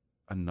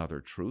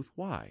another truth?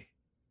 Why?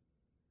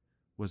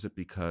 Was it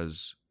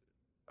because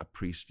a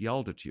priest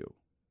yelled at you?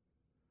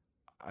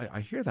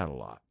 I hear that a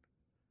lot.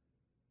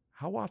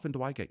 How often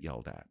do I get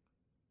yelled at?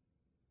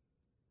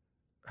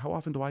 How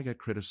often do I get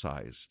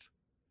criticized?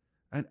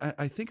 And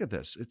I think of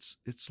this.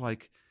 It's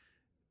like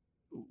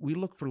we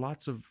look for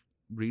lots of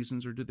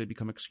reasons, or do they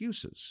become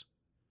excuses?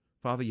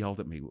 Father yelled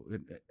at me.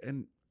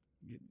 And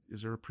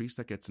is there a priest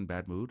that gets in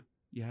bad mood?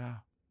 Yeah,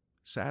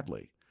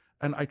 sadly.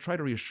 And I try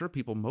to reassure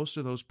people, most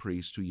of those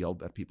priests who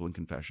yelled at people in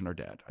confession are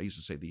dead. I used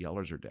to say the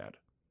yellers are dead.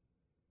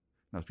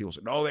 Now people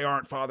say, no, they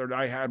aren't, Father.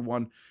 I had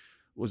one.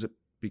 Was it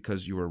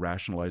because you were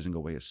rationalizing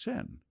away a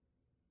sin?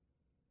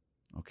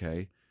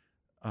 Okay.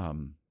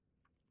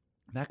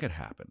 That could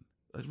happen.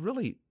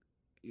 Really,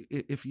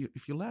 if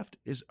you left,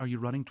 are you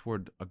running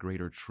toward a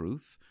greater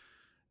truth?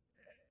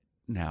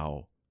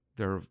 Now,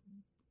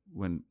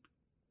 when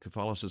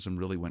Catholicism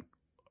really went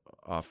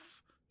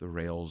off the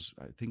rails,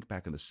 I think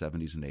back in the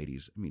 70s and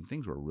 80s, I mean,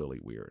 things were really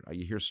weird.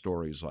 You hear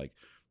stories like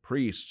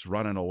priests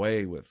running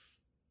away with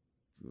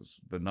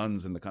the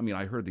nuns in the, I mean,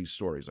 I heard these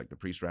stories, like the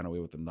priest ran away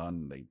with the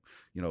nun, they,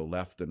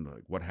 left, and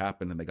like what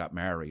happened, and they got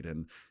married,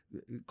 and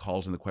it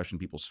calls into question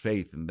people's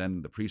faith. And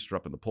then the priests are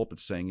up in the pulpit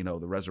saying,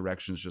 the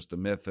resurrection is just a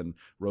myth and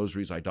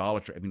rosary's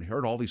idolatry. I mean, I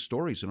heard all these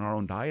stories in our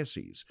own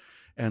diocese,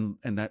 and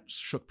that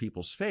shook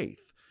people's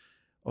faith.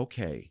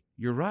 Okay,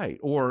 you're right.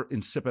 Or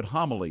insipid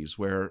homilies,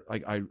 where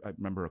I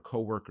remember a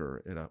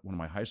coworker at one of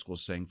my high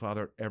schools saying,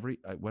 Father,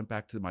 I went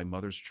back to my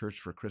mother's church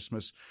for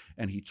Christmas,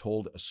 and he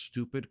told a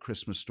stupid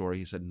Christmas story.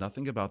 He said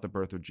nothing about the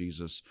birth of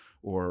Jesus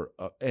or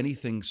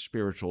anything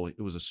spiritual. It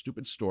was a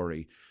stupid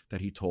story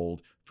that he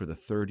told for the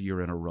third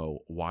year in a row.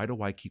 Why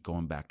do I keep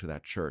going back to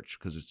that church?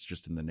 Because it's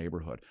just in the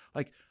neighborhood.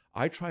 Like,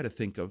 I try to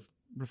think of,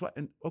 reflect,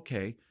 and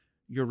okay,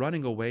 you're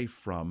running away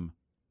from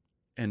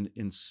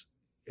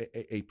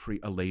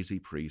a lazy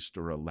priest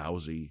or a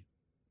lousy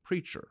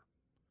preacher.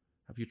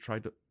 Have you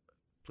tried to?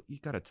 You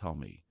got to tell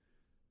me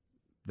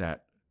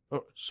that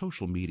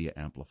social media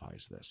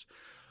amplifies this.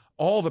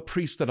 All the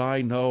priests that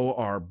I know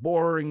are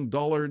boring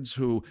dullards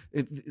who,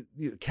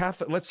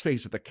 Catholic. Let's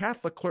face it, the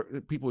Catholic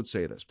people would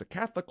say this: the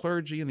Catholic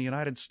clergy in the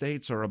United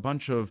States are a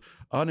bunch of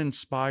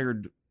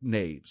uninspired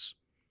knaves.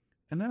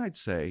 And then I'd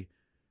say,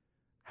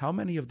 how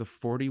many of the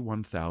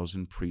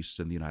 41,000 priests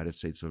in the United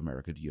States of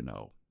America do you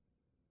know?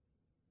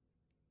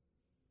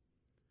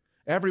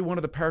 Every one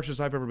of the parishes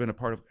I've ever been a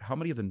part of, how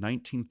many of the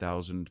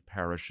 19,000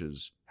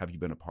 parishes have you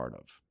been a part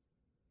of?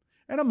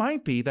 And it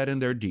might be that in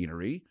their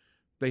deanery,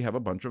 they have a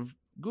bunch of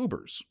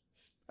goobers.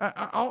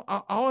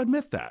 I'll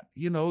admit that,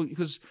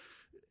 because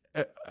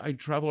I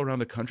travel around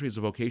the country as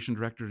a vocation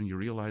director, and you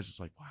realize it's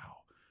like,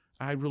 wow,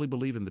 I really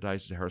believe in the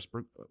Diocese of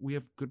Harrisburg, we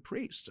have good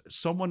priests.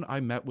 Someone I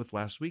met with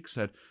last week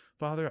said,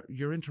 Father,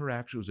 your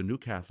interaction, was a new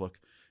Catholic,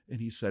 and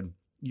he said,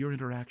 your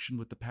interaction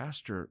with the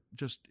pastor,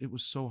 it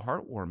was so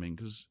heartwarming,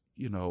 because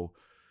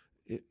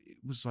it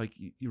was like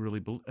you really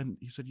believe. And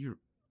he said,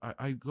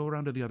 I go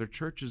around to the other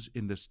churches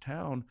in this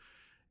town,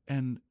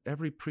 and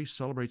every priest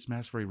celebrates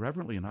Mass very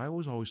reverently. And I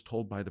was always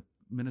told by the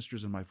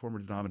ministers in my former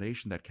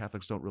denomination that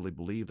Catholics don't really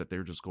believe, that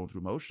they're just going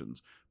through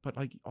motions. But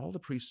like all the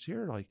priests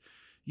here, like,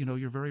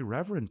 you're very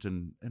reverent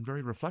and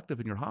very reflective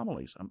in your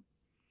homilies.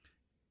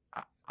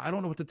 I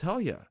don't know what to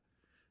tell you.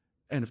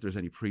 And if there's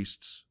any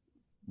priests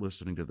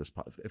listening to this,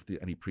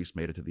 any priest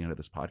made it to the end of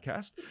this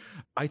podcast,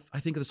 I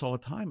think of this all the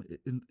time,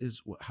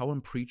 is how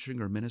I'm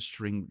preaching or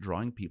ministering,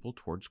 drawing people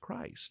towards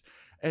Christ.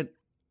 And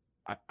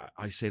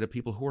I say to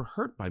people who are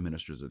hurt by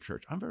ministers of the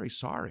church, I'm very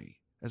sorry.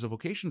 As a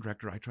vocation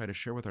director, I try to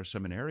share with our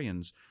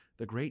seminarians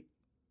the great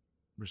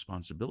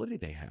responsibility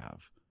they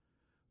have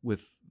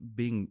with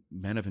being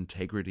men of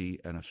integrity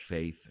and of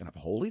faith and of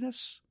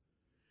holiness,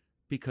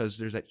 because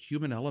there's that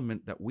human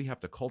element that we have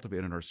to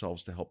cultivate in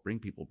ourselves to help bring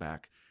people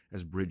back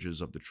as bridges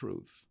of the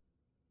truth.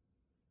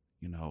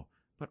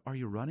 But are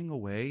you running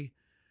away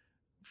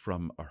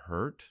from a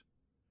hurt?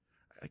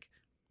 Like,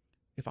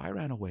 if I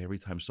ran away every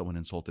time someone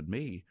insulted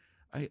me,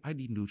 I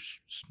need new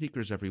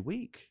sneakers every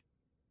week.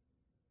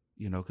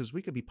 Because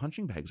we could be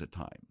punching bags at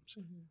times.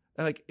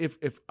 Mm-hmm. Like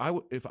if I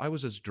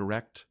was as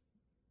direct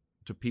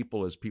to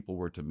people as people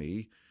were to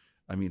me,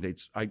 I mean,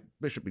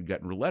 Bishop would be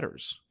getting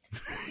letters,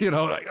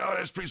 like, oh,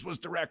 this priest was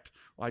direct.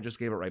 Well, I just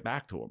gave it right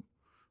back to him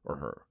or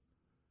her,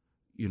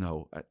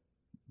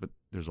 but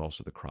there's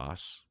also the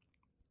cross.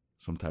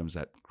 Sometimes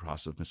that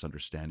cross of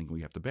misunderstanding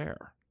we have to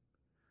bear.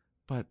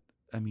 But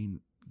I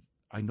mean,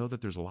 I know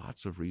that there's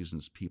lots of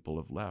reasons people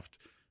have left.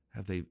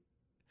 Have they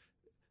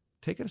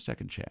taken a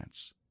second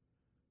chance?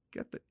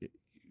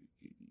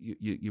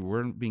 You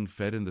weren't being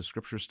fed in the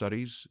scripture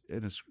studies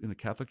in a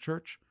Catholic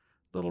church?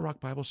 Little Rock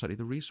Bible Study,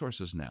 the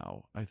resources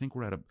now. I think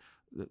we're at a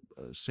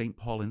St.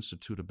 Paul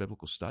Institute of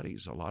Biblical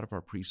Studies. A lot of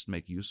our priests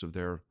make use of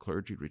their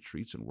clergy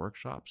retreats and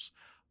workshops.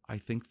 I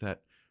think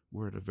that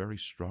we're at a very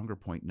stronger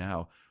point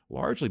now,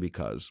 largely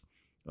because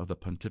of the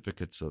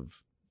pontificates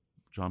of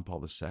John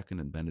Paul II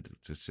and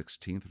Benedict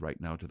XVI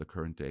right now to the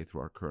current day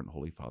through our current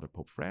Holy Father,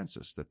 Pope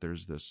Francis, that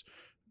there's this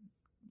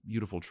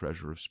beautiful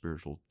treasure of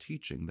spiritual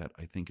teaching that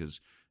I think is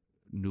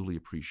newly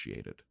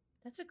appreciated.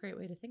 That's a great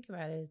way to think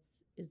about it.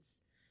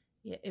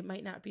 It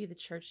might not be the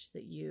church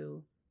that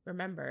you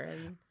remember.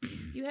 And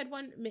you had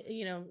one,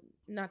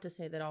 not to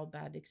say that all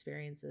bad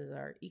experiences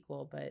are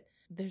equal, but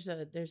there's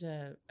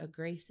a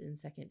grace in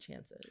second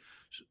chances.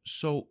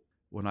 So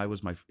when I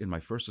was in my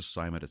first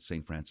assignment at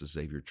St. Francis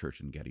Xavier Church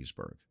in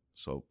Gettysburg,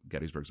 so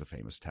Gettysburg's a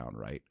famous town,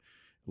 right?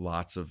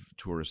 Lots of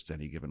tourists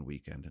any given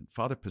weekend. And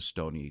Father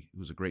Pistoni,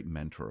 who's a great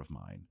mentor of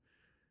mine,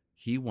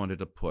 he wanted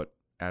to put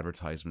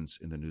advertisements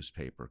in the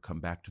newspaper, come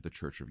back to the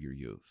church of your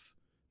youth,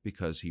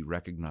 because he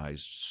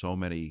recognized so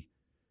many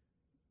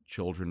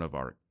children of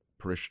our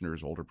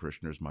parishioners, older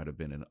parishioners, might have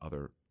been in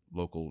other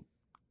local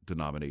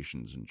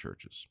denominations and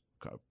churches,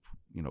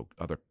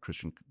 other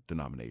Christian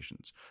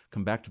denominations.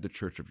 Come back to the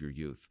church of your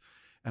youth.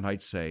 And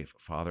I'd say,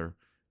 Father,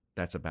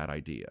 that's a bad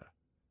idea.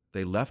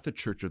 They left the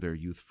church of their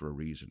youth for a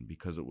reason,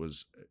 because it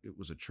was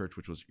a church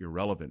which was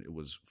irrelevant. It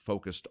was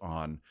focused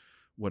on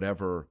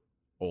whatever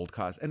old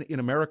cause. And in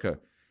America,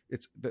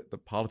 it's the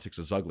politics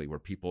is ugly, where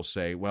people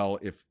say, well,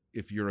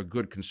 if you're a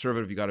good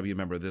conservative, you got to be a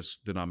member of this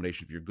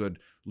denomination. If you're a good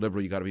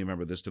liberal, you got to be a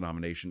member of this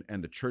denomination.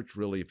 And the church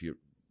really, if you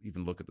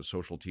even look at the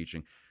social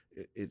teaching,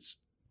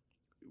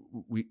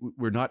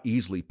 we're not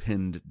easily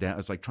pinned down.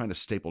 It's like trying to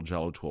staple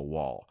Jell-O to a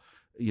wall.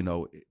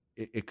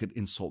 It could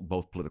insult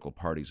both political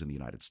parties in the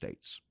United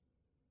States.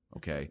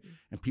 Okay. Absolutely.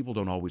 And people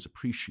don't always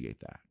appreciate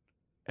that.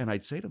 And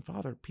I'd say to them,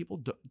 Father,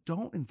 people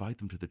don't invite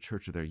them to the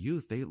church of their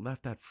youth. They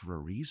left that for a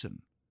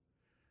reason.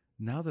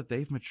 Now that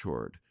they've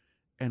matured,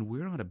 and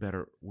we're at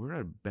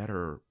a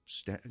better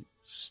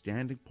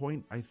standing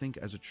point, I think,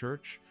 as a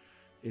church,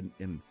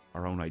 in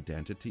our own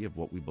identity of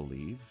what we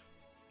believe,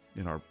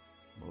 in our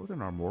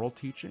moral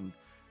teaching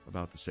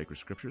about the sacred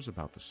scriptures,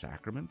 about the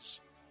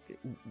sacraments.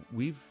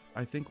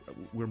 I think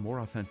we're more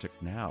authentic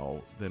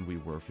now than we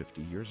were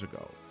 50 years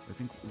ago. I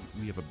think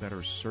we have a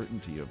better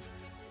certainty of,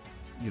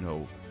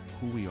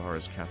 who we are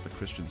as Catholic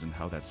Christians and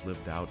how that's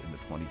lived out in the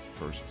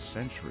 21st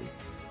century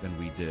than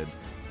we did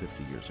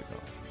 50 years ago.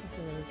 That's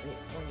a really great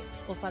point.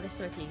 Well, Father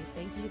Sawicki,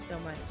 thank you so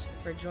much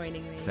for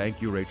joining me.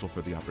 Thank you, Rachel,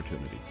 for the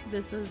opportunity.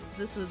 This was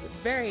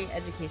very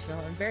educational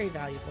and very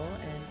valuable,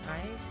 and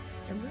I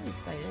am really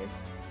excited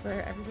for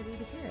everybody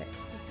to hear it. So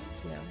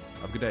thank you.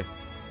 Have a good day.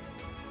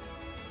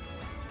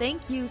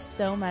 Thank you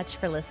so much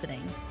for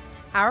listening.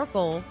 Our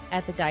goal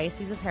at the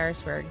Diocese of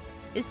Harrisburg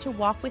is to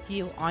walk with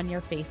you on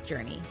your faith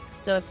journey.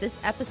 So if this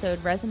episode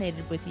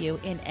resonated with you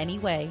in any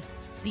way,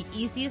 the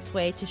easiest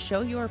way to show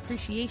your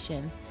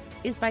appreciation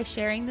is by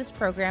sharing this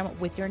program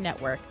with your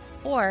network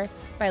or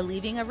by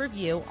leaving a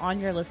review on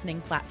your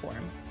listening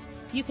platform.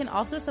 You can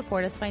also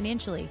support us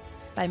financially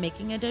by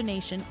making a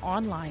donation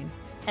online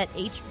at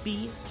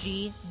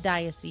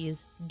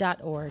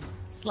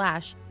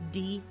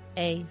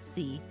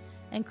hbgdiocese.org/DAC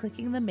and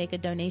clicking the Make a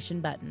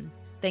Donation button.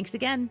 Thanks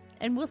again,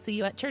 and we'll see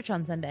you at church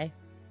on Sunday.